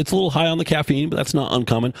 it's a little high on the caffeine, but that's not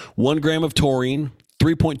uncommon. 1 gram of taurine,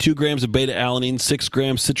 3.2 grams of beta-alanine, 6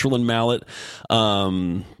 grams citrulline malate,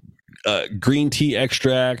 green tea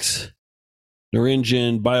extracts,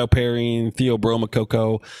 naringin, bioperine, theobroma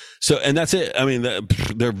cocoa. So, and that's it. I mean,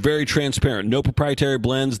 they're very transparent. No proprietary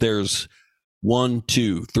blends. There's 1,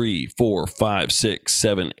 2, 3, 4, 5, 6,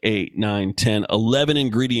 7, 8, 9, 10, 11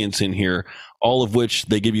 ingredients in here, all of which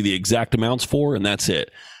they give you the exact amounts for, and that's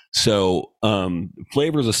it. So,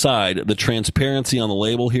 flavors aside, the transparency on the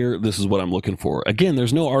label here, this is what I'm looking for. Again,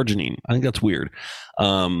 there's no arginine. I think that's weird.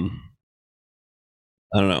 I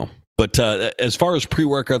don't know. But as far as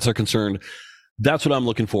pre-workouts are concerned, that's what I'm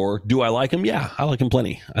looking for. Do I like them? Yeah, I like them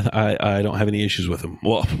plenty. I don't have any issues with them.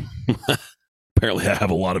 Well, apparently I have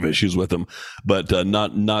a lot of issues with them, but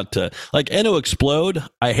not like Eno Explode.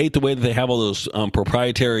 I hate the way that they have all those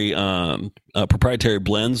proprietary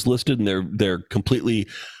blends listed, and they're completely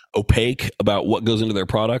opaque about what goes into their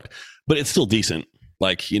product, but it's still decent.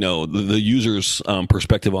 Like, the user's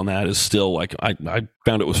perspective on that is still like, I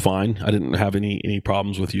found it was fine. I didn't have any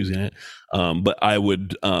problems with using it. But I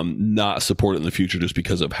would not support it in the future just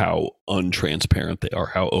because of how untransparent they are,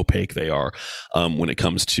 how opaque they are when it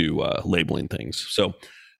comes to labeling things. So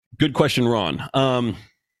good question, Ron.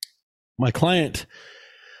 My client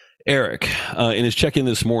Eric, in his check-in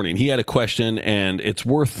this morning, he had a question, and it's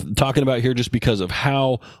worth talking about here just because of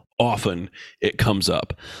how often it comes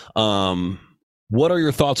up. What are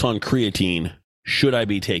your thoughts on creatine? Should I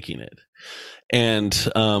be taking it? And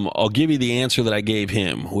I'll give you the answer that I gave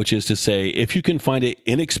him, which is to say, if you can find it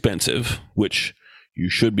inexpensive, which you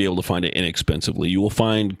should be able to find it inexpensively, you will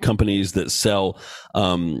find companies that sell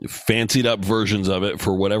fancied up versions of it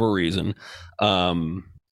for whatever reason.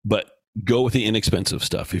 But go with the inexpensive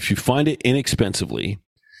stuff. If you find it inexpensively,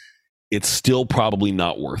 it's still probably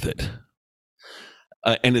not worth it.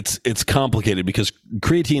 And it's complicated because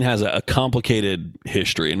creatine has a complicated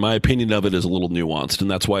history. And my opinion of it is a little nuanced, and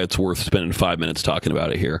that's why it's worth spending 5 minutes talking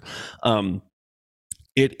about it here.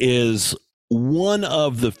 It is one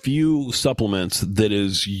of the few supplements that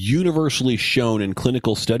is universally shown in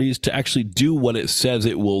clinical studies to actually do what it says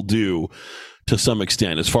it will do to some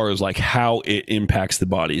extent, as far as like how it impacts the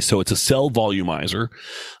body. So it's a cell volumizer.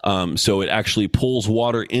 So it actually pulls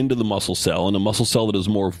water into the muscle cell, and a muscle cell that is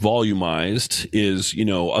more volumized is,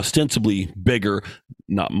 ostensibly bigger,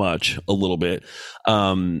 not much, a little bit.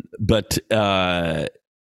 But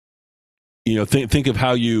think of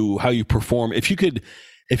how you perform. If you could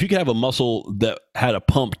have a muscle that had a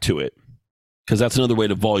pump to it, because that's another way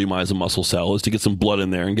to volumize a muscle cell, is to get some blood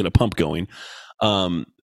in there and get a pump going.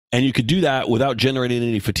 And you could do that without generating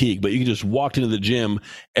any fatigue, but you could just walk into the gym,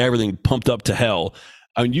 everything pumped up to hell.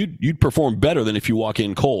 I mean, you'd perform better than if you walk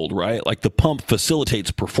in cold, right? Like the pump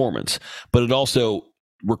facilitates performance, but it also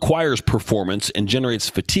requires performance and generates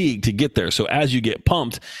fatigue to get there. So as you get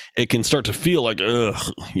pumped, it can start to feel like,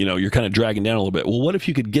 you're kind of dragging down a little bit. Well, what if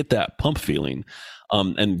you could get that pump feeling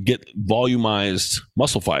and get volumized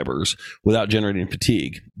muscle fibers without generating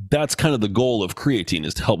fatigue? That's kind of the goal of creatine,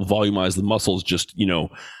 is to help volumize the muscles just,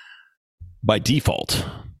 by default.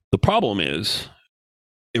 The problem is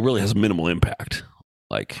it really has minimal impact.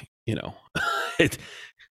 Like,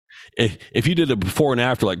 if you did a before and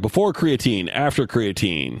after, like before creatine, after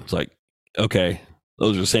creatine, it's like, okay,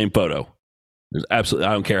 those are the same photo. There's absolutely,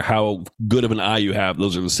 I don't care how good of an eye you have,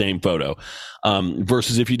 those are the same photo.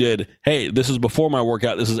 Versus if you did, hey, this is before my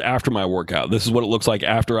workout, this is after my workout, this is what it looks like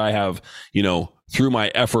after I have, through my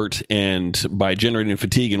effort and by generating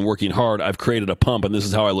fatigue and working hard, I've created a pump, and this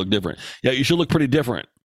is how I look different. Yeah, you should look pretty different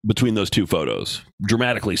between those two photos,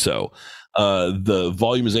 dramatically so. The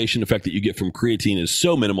volumization effect that you get from creatine is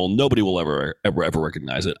so minimal, nobody will ever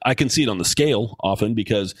recognize it. I can see it on the scale often,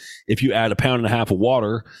 because if you add 1.5 pounds of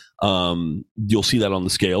water, you'll see that on the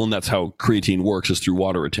scale, and that's how creatine works, is through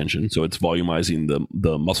water retention. So it's volumizing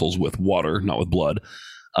the muscles with water, not with blood.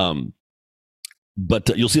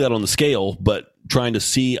 But you'll see that on the scale, but trying to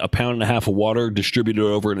see 1.5 pounds of water distributed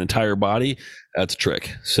over an entire body, that's a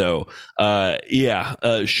trick. So,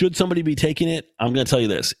 should somebody be taking it? I'm going to tell you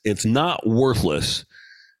this. It's not worthless,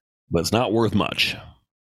 but it's not worth much.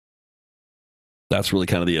 That's really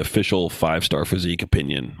kind of the official 5-Star Physique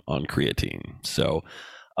opinion on creatine. So,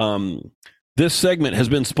 this segment has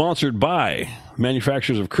been sponsored by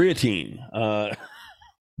manufacturers of creatine.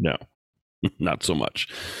 No, not so much.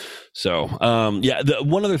 So,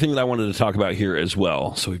 one other thing that I wanted to talk about here as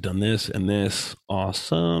well. So we've done this and this.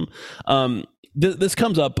 Awesome. This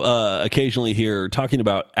comes up occasionally here, talking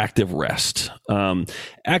about active rest.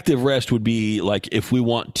 Active rest would be like if we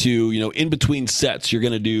want to, in between sets, you're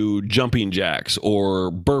going to do jumping jacks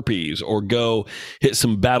or burpees, or go hit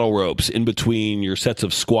some battle ropes in between your sets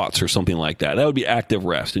of squats or something like that. That would be active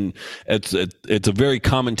rest. And it's a very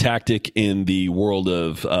common tactic in the world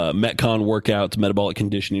of Metcon workouts, metabolic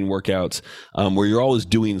conditioning workouts, where you're always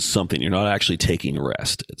doing something. You're not actually taking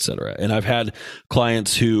rest, etc. And I've had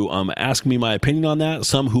clients who ask me my opinion on that.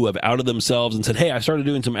 Some who have outed themselves and said, hey, I started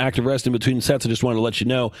doing some active rest in between sets. I just wanted to let you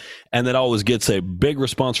know. And that always gets a big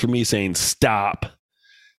response from me saying, stop,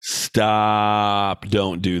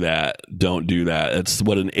 don't do that. Don't do that. It's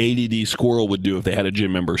what an ADD squirrel would do if they had a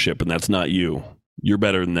gym membership, and that's not you. You're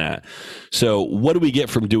better than that. So what do we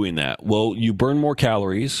get from doing that? Well, you burn more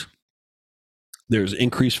calories. There's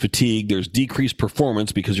increased fatigue. There's decreased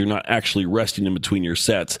performance because you're not actually resting in between your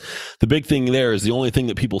sets. The big thing there is the only thing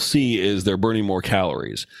that people see is they're burning more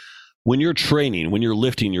calories. When you're training, when you're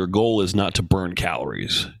lifting, your goal is not to burn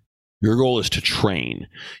calories. Your goal is to train.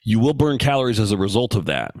 You will burn calories as a result of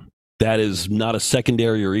that. That is not a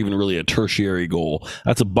secondary or even really a tertiary goal.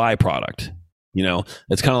 That's a byproduct.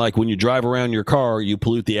 It's kind of like when you drive around your car, you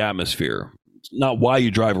pollute the atmosphere. not why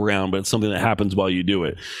you drive around, but it's something that happens while you do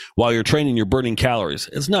it. While you're training, you're burning calories.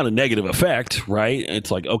 It's not a negative effect, right?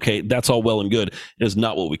 It's like, okay, that's all well and good. It is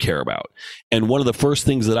not what we care about. And one of the first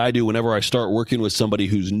things that I do whenever I start working with somebody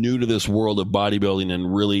who's new to this world of bodybuilding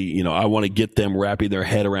and really, I want to get them wrapping their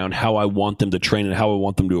head around how I want them to train and how I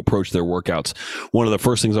want them to approach their workouts. One of the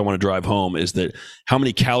first things I want to drive home is that how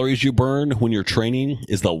many calories you burn when you're training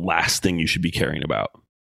is the last thing you should be caring about.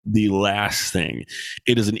 The last thing.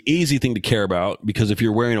 It is an easy thing to care about because if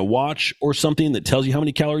you're wearing a watch or something that tells you how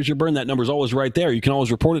many calories you burn, that number is always right there. You can always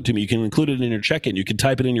report it to me. You can include it in your check-in. You can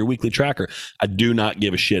type it in your weekly tracker. I do not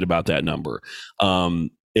give a shit about that number.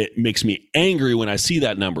 It makes me angry when I see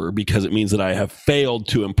that number because it means that I have failed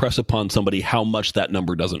to impress upon somebody how much that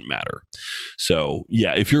number doesn't matter. So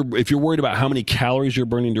yeah, if you're worried about how many calories you're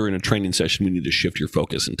burning during a training session, we need to shift your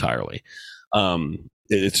focus entirely.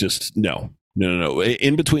 It's just no.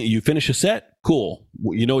 In between, you finish a set, cool.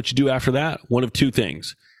 You know what you do after that? One of two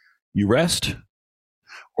things. You rest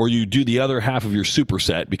or you do the other half of your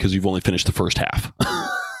superset because you've only finished the first half.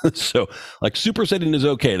 So like supersetting is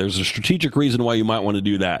okay. There's a strategic reason why you might want to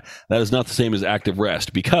do that. That is not the same as active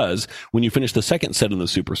rest because when you finish the second set in the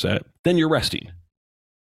superset, then you're resting.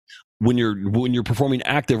 When you're performing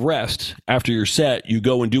active rest after your set, you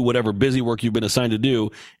go and do whatever busy work you've been assigned to do.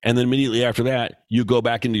 And then immediately after that, you go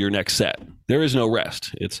back into your next set. There is no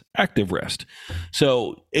rest. It's active rest.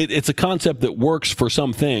 So it's a concept that works for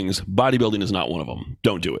some things. Bodybuilding is not one of them.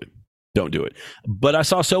 Don't do it. Don't do it. But I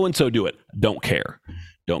saw so-and-so do it. Don't care.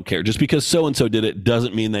 Don't care. Just because so-and-so did it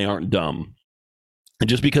doesn't mean they aren't dumb. And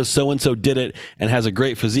just because so-and-so did it and has a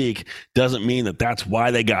great physique doesn't mean that that's why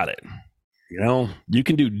they got it. You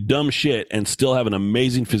can do dumb shit and still have an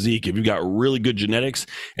amazing physique if you've got really good genetics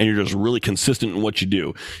and you're just really consistent in what you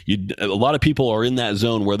do. A lot of people are in that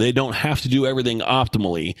zone where they don't have to do everything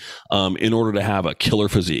optimally in order to have a killer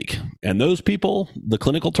physique. And those people, the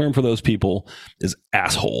clinical term for those people is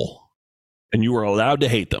asshole. And you are allowed to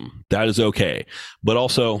hate them. That is okay. But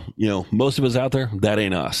also, most of us out there, that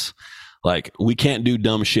ain't us. Like, we can't do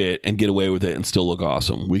dumb shit and get away with it and still look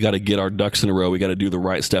awesome. We got to get our ducks in a row. We got to do the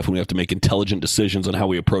right stuff, and we have to make intelligent decisions on how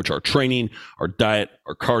we approach our training, our diet,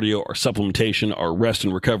 our cardio, our supplementation, our rest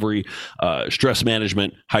and recovery, stress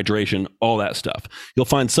management, hydration, all that stuff. You'll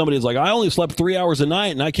find somebody who's like, I only slept 3 hours a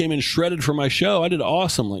night and I came in shredded for my show. I did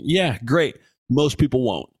awesome. Like, yeah, great. Most people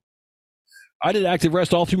won't. I did active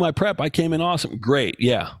rest all through my prep. I came in awesome. Great.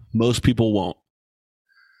 Yeah, most people won't.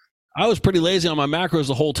 I was pretty lazy on my macros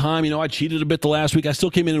the whole time. I cheated a bit the last week. I still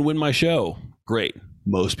came in and win my show. Great.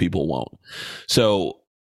 Most people won't. So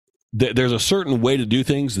there's a certain way to do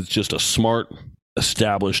things that's just a smart,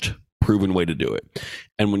 established, proven way to do it.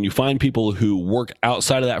 And when you find people who work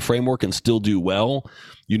outside of that framework and still do well,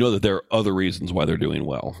 you know that there are other reasons why they're doing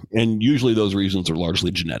well. And usually those reasons are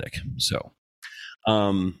largely genetic. So,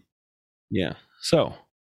 yeah. So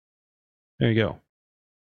there you go.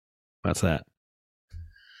 That's that.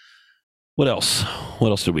 What else? What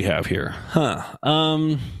else did we have here?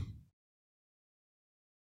 There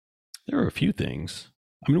were a few things.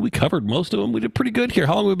 I mean, we covered most of them. We did pretty good here.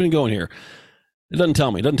 How long have we been going here? It doesn't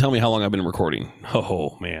tell me. It doesn't tell me how long I've been recording.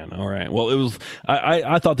 Oh, man. All right. Well,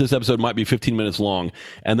 I thought this episode might be 15 minutes long.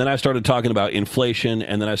 And then I started talking about inflation.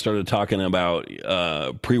 And then I started talking about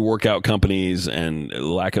pre-workout companies and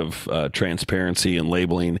lack of transparency and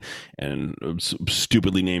labeling and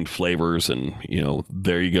stupidly named flavors. And,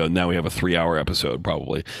 there you go. Now we have a 3-hour episode,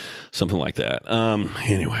 probably something like that.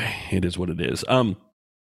 Anyway, it is what it is.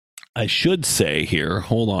 I should say here,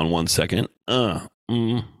 hold on one second.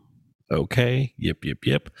 Okay.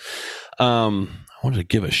 Yep. I wanted to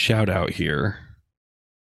give a shout out here.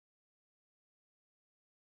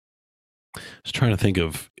 I was trying to think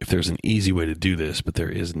of if there's an easy way to do this, but there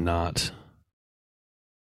is not.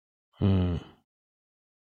 Nope.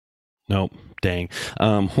 Dang.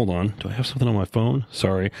 Hold on. Do I have something on my phone?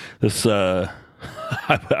 Sorry. This, I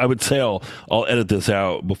would say I'll edit this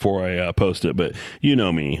out before I post it, but you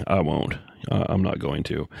know me, I won't. I'm not going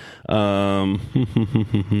to.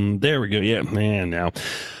 There we go. Yeah, man. Now,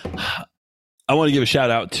 I want to give a shout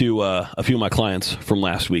out to a few of my clients from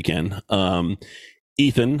last weekend.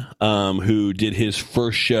 Ethan, who did his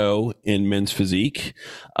first show in Men's Physique,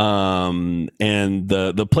 and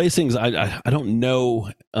the placings. I don't know.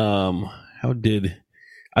 I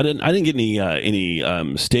didn't get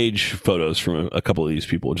any stage photos from a couple of these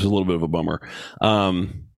people, which is a little bit of a bummer.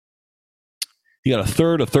 You got a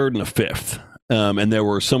third, and a fifth. And there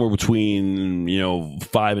were somewhere between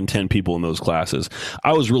 5 and 10 people in those classes.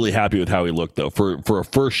 I was really happy with how he looked, though. For a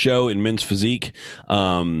first show in men's physique,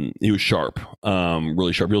 he was sharp,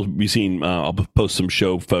 really sharp. You'll be seeing. I'll post some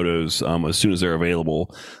show photos as soon as they're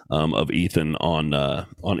available of Ethan on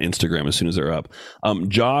Instagram as soon as they're up.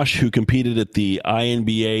 Josh, who competed at the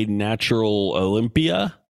INBA Natural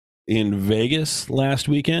Olympia in Vegas last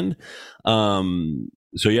weekend.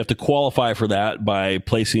 So you have to qualify for that by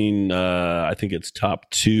placing, I think it's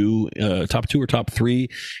top two or top three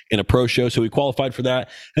in a pro show. So he qualified for that.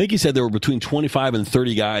 I think he said there were between 25 and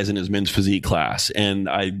 30 guys in his men's physique class. And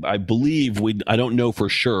I believe I don't know for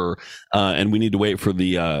sure. And we need to wait for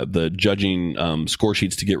the judging, score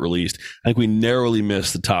sheets to get released. I think we narrowly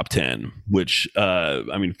missed the top 10, which,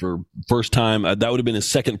 for first time, that would have been his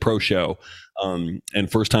second pro show.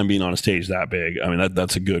 And first time being on a stage that big.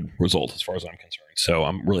 That's a good result as far as I'm concerned. So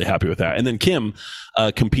I'm really happy with that. And then Kim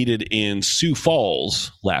competed in Sioux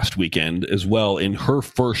Falls last weekend as well in her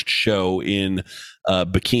first show in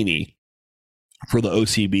bikini for the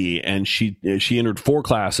OCB. And she entered 4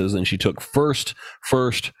 classes and she took first,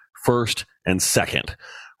 and second,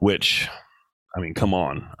 which, come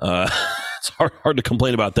on. It's hard to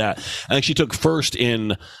complain about that. I think she took first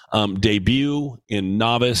in debut, in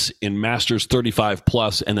novice, in Masters 35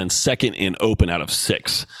 plus, and then second in open out of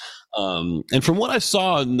 6. And from what I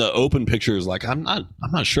saw in the open pictures, I'm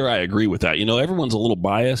not sure I agree with that. Everyone's a little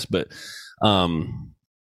biased, but I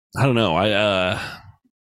don't know.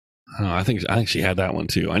 I think she had that one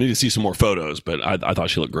too. I need to see some more photos, but I thought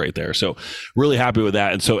she looked great there. So really happy with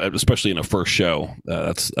that. And so especially in a first show,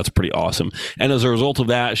 that's pretty awesome. And as a result of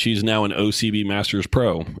that, she's now an OCB Masters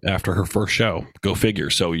Pro after her first show. Go figure.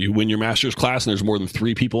 So you win your Masters class and there's more than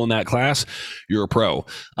 3 people in that class, you're a pro.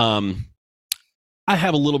 I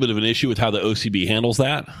have a little bit of an issue with how the OCB handles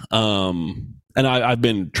that. And I've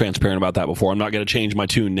been transparent about that before. I'm not going to change my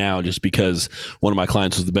tune now just because one of my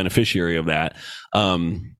clients was the beneficiary of that.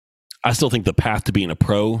 I still think the path to being a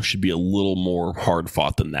pro should be a little more hard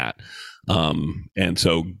fought than that. And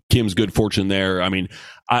so Kim's good fortune there.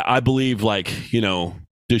 I believe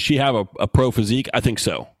does she have a pro physique? I think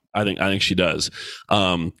so. I think she does.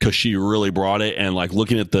 Cause she really brought it. And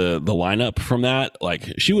looking at the lineup from that,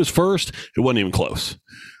 she was first, it wasn't even close.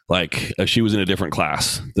 She was in a different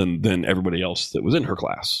class than everybody else that was in her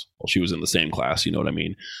class. Well, she was in the same class, you know what I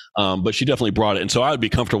mean? But she definitely brought it. And so I would be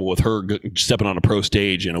comfortable with her stepping on a pro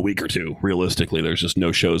stage in a week or two. Realistically, there's just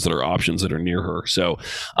no shows that are options that are near her. So,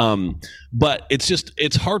 but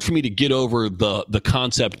it's hard for me to get over the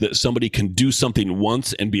concept that somebody can do something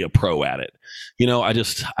once and be a pro at it. I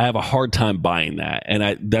have a hard time buying that.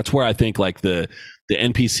 And that's where I think the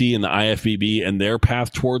NPC and the IFBB and their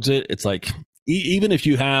path towards it, it's even if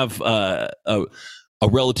you have a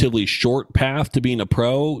relatively short path to being a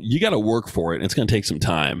pro, you got to work for it. And it's going to take some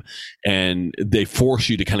time, and they force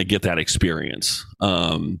you to kind of get that experience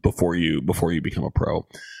before you become a pro.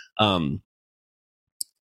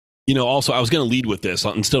 Also, I was going to lead with this.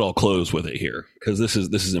 Instead, I'll close with it here because this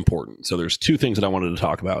is important. So there's 2 things that I wanted to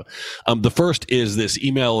talk about. The first is this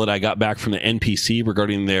email that I got back from the NPC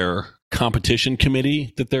regarding their competition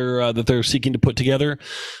committee that they're seeking to put together.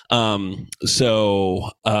 I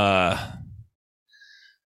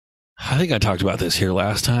think I talked about this here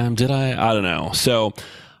last time. Did I? I don't know. So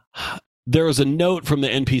there was a note from the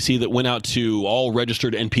NPC that went out to all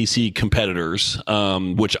registered NPC competitors,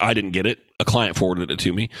 which I didn't get it. A client forwarded it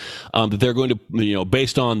to me, that they're going to,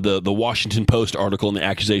 based on the Washington Post article and the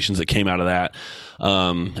accusations that came out of that,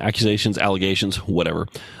 allegations, whatever.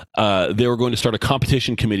 They were going to start a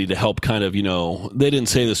competition committee to help kind of, they didn't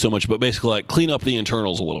say this so much, but basically clean up the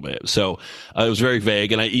internals a little bit. So it was very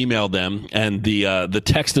vague, and I emailed them, and the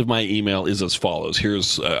text of my email is as follows.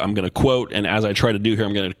 Here's, I'm going to quote, and as I try to do here,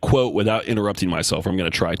 I'm going to quote without interrupting myself. I'm going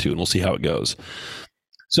to try to, and we'll see how it goes.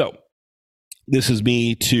 So this is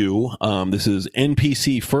me too. This is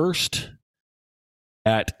NPC first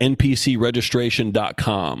at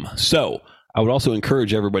npcregistration.com. So I would also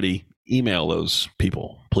encourage everybody, email those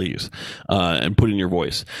people, please, and put in your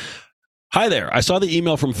voice. Hi there. I saw the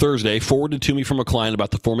email from Thursday forwarded to me from a client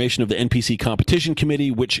about the formation of the NPC competition committee,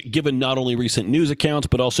 which, given not only recent news accounts,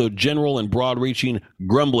 but also general and broad-reaching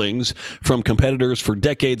grumblings from competitors for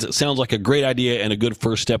decades, it sounds like a great idea and a good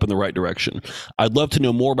first step in the right direction. I'd love to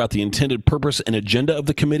know more about the intended purpose and agenda of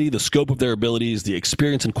the committee, the scope of their abilities, the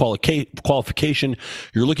experience and qualification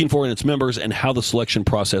you're looking for in its members, and how the selection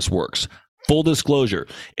process works. Full disclosure,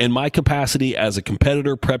 in my capacity as a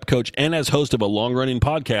competitor, prep coach, and as host of a long-running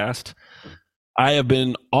podcast, I have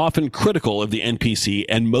been often critical of the NPC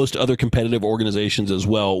and most other competitive organizations as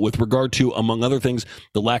well with regard to, among other things,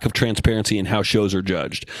 the lack of transparency in how shows are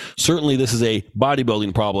judged. Certainly, this is a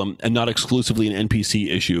bodybuilding problem and not exclusively an NPC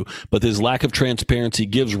issue, but this lack of transparency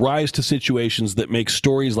gives rise to situations that make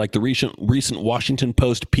stories like the recent Washington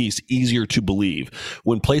Post piece easier to believe.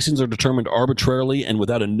 When placings are determined arbitrarily and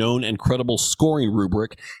without a known and credible scoring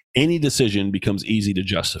rubric, any decision becomes easy to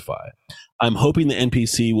justify. I'm hoping the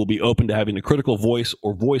NPC will be open to having a critical voice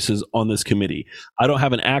or voices on this committee. I don't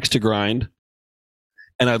have an axe to grind,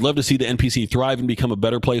 and I'd love to see the NPC thrive and become a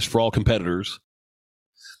better place for all competitors.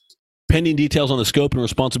 Pending details on the scope and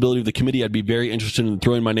responsibility of the committee, I'd be very interested in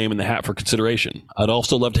throwing my name in the hat for consideration. I'd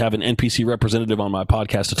also love to have an NPC representative on my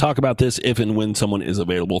podcast to talk about this if and when someone is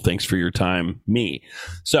available. Thanks for your time, me.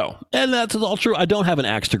 So, and that's all true. I don't have an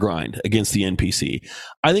axe to grind against the NPC.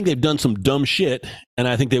 I think they've done some dumb shit, and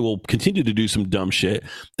I think they will continue to do some dumb shit.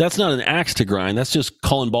 That's not an axe to grind. That's just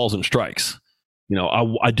calling balls and strikes. You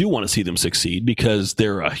know, I do want to see them succeed because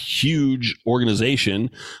they're a huge organization.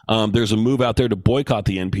 There's a move out there to boycott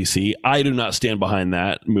the NPC. I do not stand behind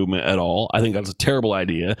that movement at all. I think that's a terrible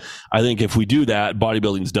idea. I think if we do that,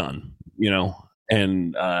 bodybuilding's done, you know,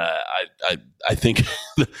 and I think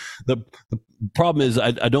the problem is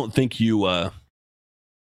I don't think you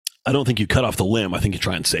cut off the limb. I think you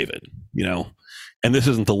try and save it, you know, and this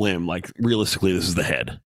isn't the limb. Like realistically, this is the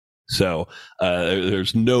head. So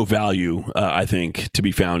there's no value, I think, to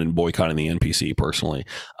be found in boycotting the NPC personally.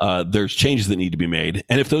 There's changes that need to be made.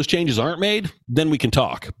 And if those changes aren't made, then we can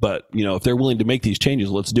talk. But, you know, if they're willing to make these changes,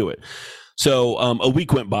 let's do it. So a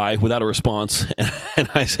week went by without a response. And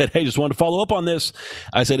I said, hey, just wanted to follow up on this.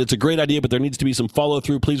 I said, it's a great idea, but there needs to be some follow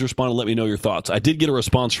through. Please respond and let me know your thoughts. I did get a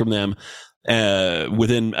response from them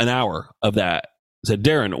within an hour of that. Said,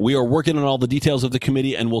 Darren, we are working on all the details of the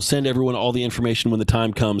committee and we'll send everyone all the information when the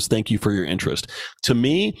time comes. Thank you for your interest. To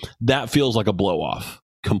me, that feels like a blow off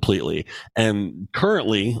completely. And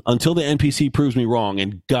currently, until the NPC proves me wrong,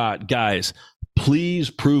 and God, guys,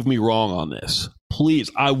 please prove me wrong on this.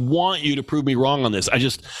 Please. I want you to prove me wrong on this. I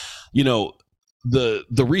just, you know, the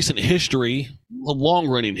recent history, the long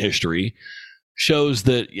running history shows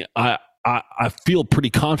that I feel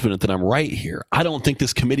pretty confident that I'm right here. I don't think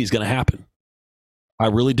this committee is going to happen. I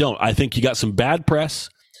really don't. I think you got some bad press.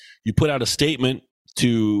 You put out a statement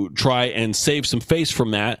to try and save some face from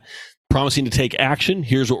that, promising to take action.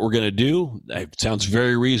 Here's what we're going to do. It sounds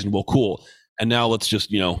very reasonable. Cool. And now let's just,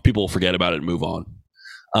 you know, people will forget about it and move on.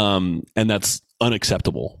 And that's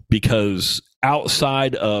unacceptable because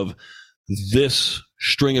outside of this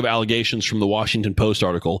string of allegations from the Washington Post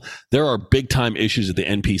article, there are big time issues at the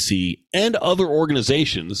NPC and other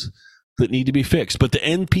organizations that need to be fixed. But the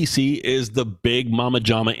NPC is the big mama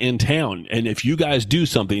jama in town. And if you guys do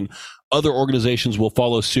something, other organizations will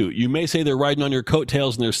follow suit. You may say they're riding on your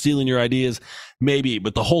coattails and they're stealing your ideas, maybe,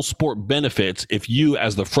 but the whole sport benefits if you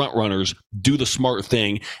as the front runners do the smart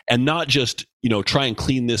thing and not just, you know, try and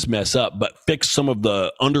clean this mess up, but fix some of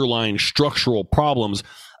the underlying structural problems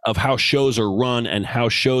of how shows are run and how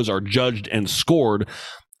shows are judged and scored,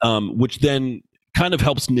 which then kind of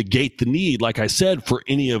helps negate the need, like I said, for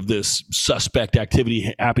any of this suspect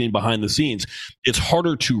activity happening behind the scenes. It's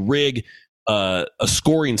harder to rig a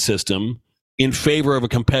scoring system in favor of a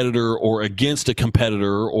competitor or against a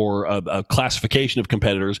competitor or a classification of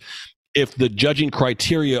competitors if the judging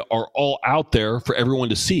criteria are all out there for everyone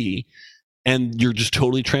to see and you're just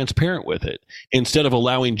totally transparent with it, instead of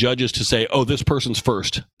allowing judges to say, oh, this person's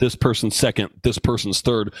first, this person's second, this person's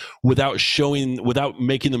third, without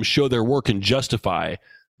making them show their work and justify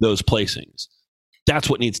those placings. That's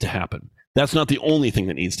what needs to happen. That's not the only thing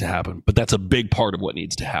that needs to happen, but that's a big part of what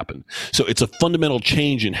needs to happen. So it's a fundamental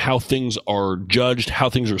change in how things are judged, how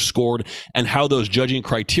things are scored, and how those judging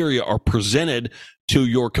criteria are presented to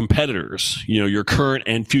your competitors, you know, your current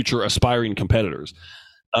and future aspiring competitors.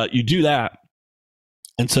 You do that,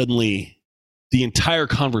 and suddenly the entire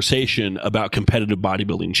conversation about competitive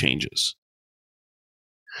bodybuilding changes.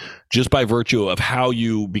 Just by virtue of how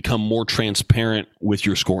you become more transparent with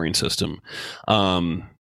your scoring system. And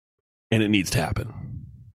it needs to happen.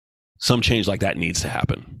 Some change like that needs to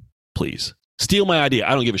happen. Please. Steal my idea.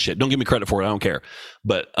 I don't give a shit. Don't give me credit for it. I don't care.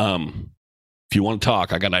 But if you want to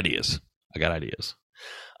talk, I got ideas.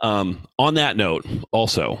 On that note,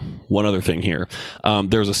 also, one other thing here.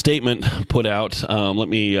 There's a statement put out. I'm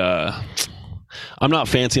not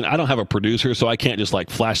fancying. I don't have a producer, so I can't just like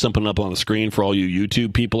flash something up on the screen for all you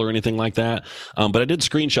YouTube people or anything like that. But I did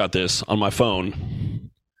screenshot this on my phone.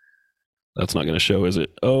 That's not going to show, is it?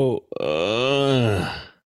 Oh,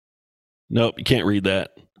 nope, you can't read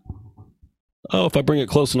that. Oh, if I bring it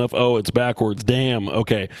close enough. Oh, it's backwards. Damn.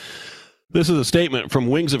 Okay. This is a statement from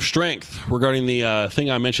Wings of Strength regarding the thing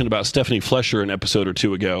I mentioned about Stephanie Flesher an episode or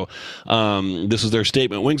two ago. This is their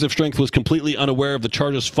statement. Wings of Strength was completely unaware of the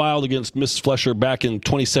charges filed against Ms. Flesher back in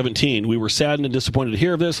 2017. We were saddened and disappointed to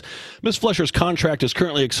hear of this. Ms. Flesher's contract is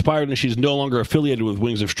currently expired and she's no longer affiliated with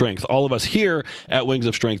Wings of Strength. All of us here at Wings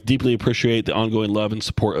of Strength deeply appreciate the ongoing love and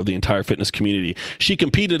support of the entire fitness community. She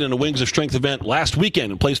competed in a Wings of Strength event last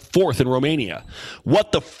weekend and placed 4th in Romania.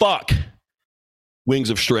 What the fuck? Wings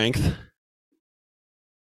of Strength.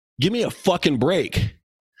 Give me a fucking break.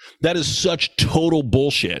 That is such total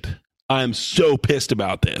bullshit. I'm so pissed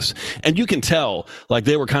about this. And you can tell, like,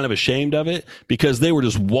 they were kind of ashamed of it because they were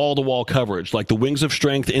just wall-to-wall coverage. Like the Wings of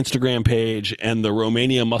Strength Instagram page and the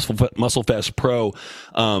Romania Muscle Fest Pro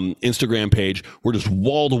Instagram page were just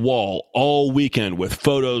wall-to-wall all weekend with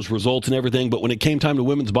photos, results, and everything. But when it came time to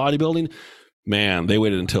women's bodybuilding, man, they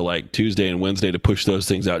waited until like Tuesday and Wednesday to push those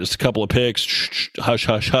things out. Just a couple of pics, hush,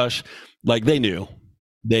 hush, hush. Like they knew.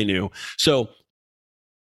 They knew. So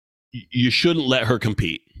you shouldn't let her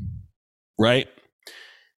compete, right?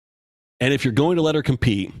 And if you're going to let her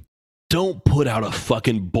compete, don't put out a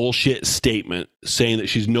fucking bullshit statement saying that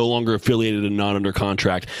she's no longer affiliated and not under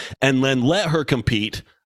contract, and then let her compete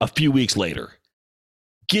a few weeks later.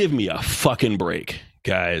 Give me a fucking break,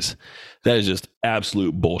 guys. That is just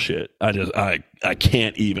absolute bullshit. I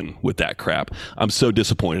can't even with that crap. I'm so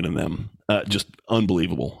disappointed in them. Just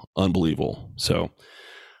unbelievable. So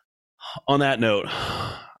on that note,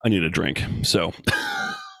 I need a drink. So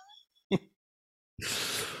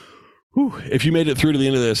if you made it through to the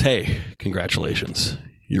end of this, hey, congratulations.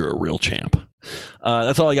 You're a real champ.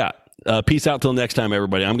 That's all I got. Peace out till next time,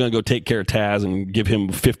 everybody. I'm going to go take care of Taz and give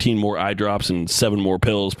him 15 more eye drops and 7 more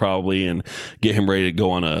pills probably and get him ready to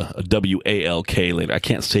go on a WALK later. I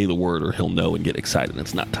can't say the word or he'll know and get excited.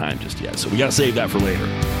 It's not time just yet. So we got to save that for later.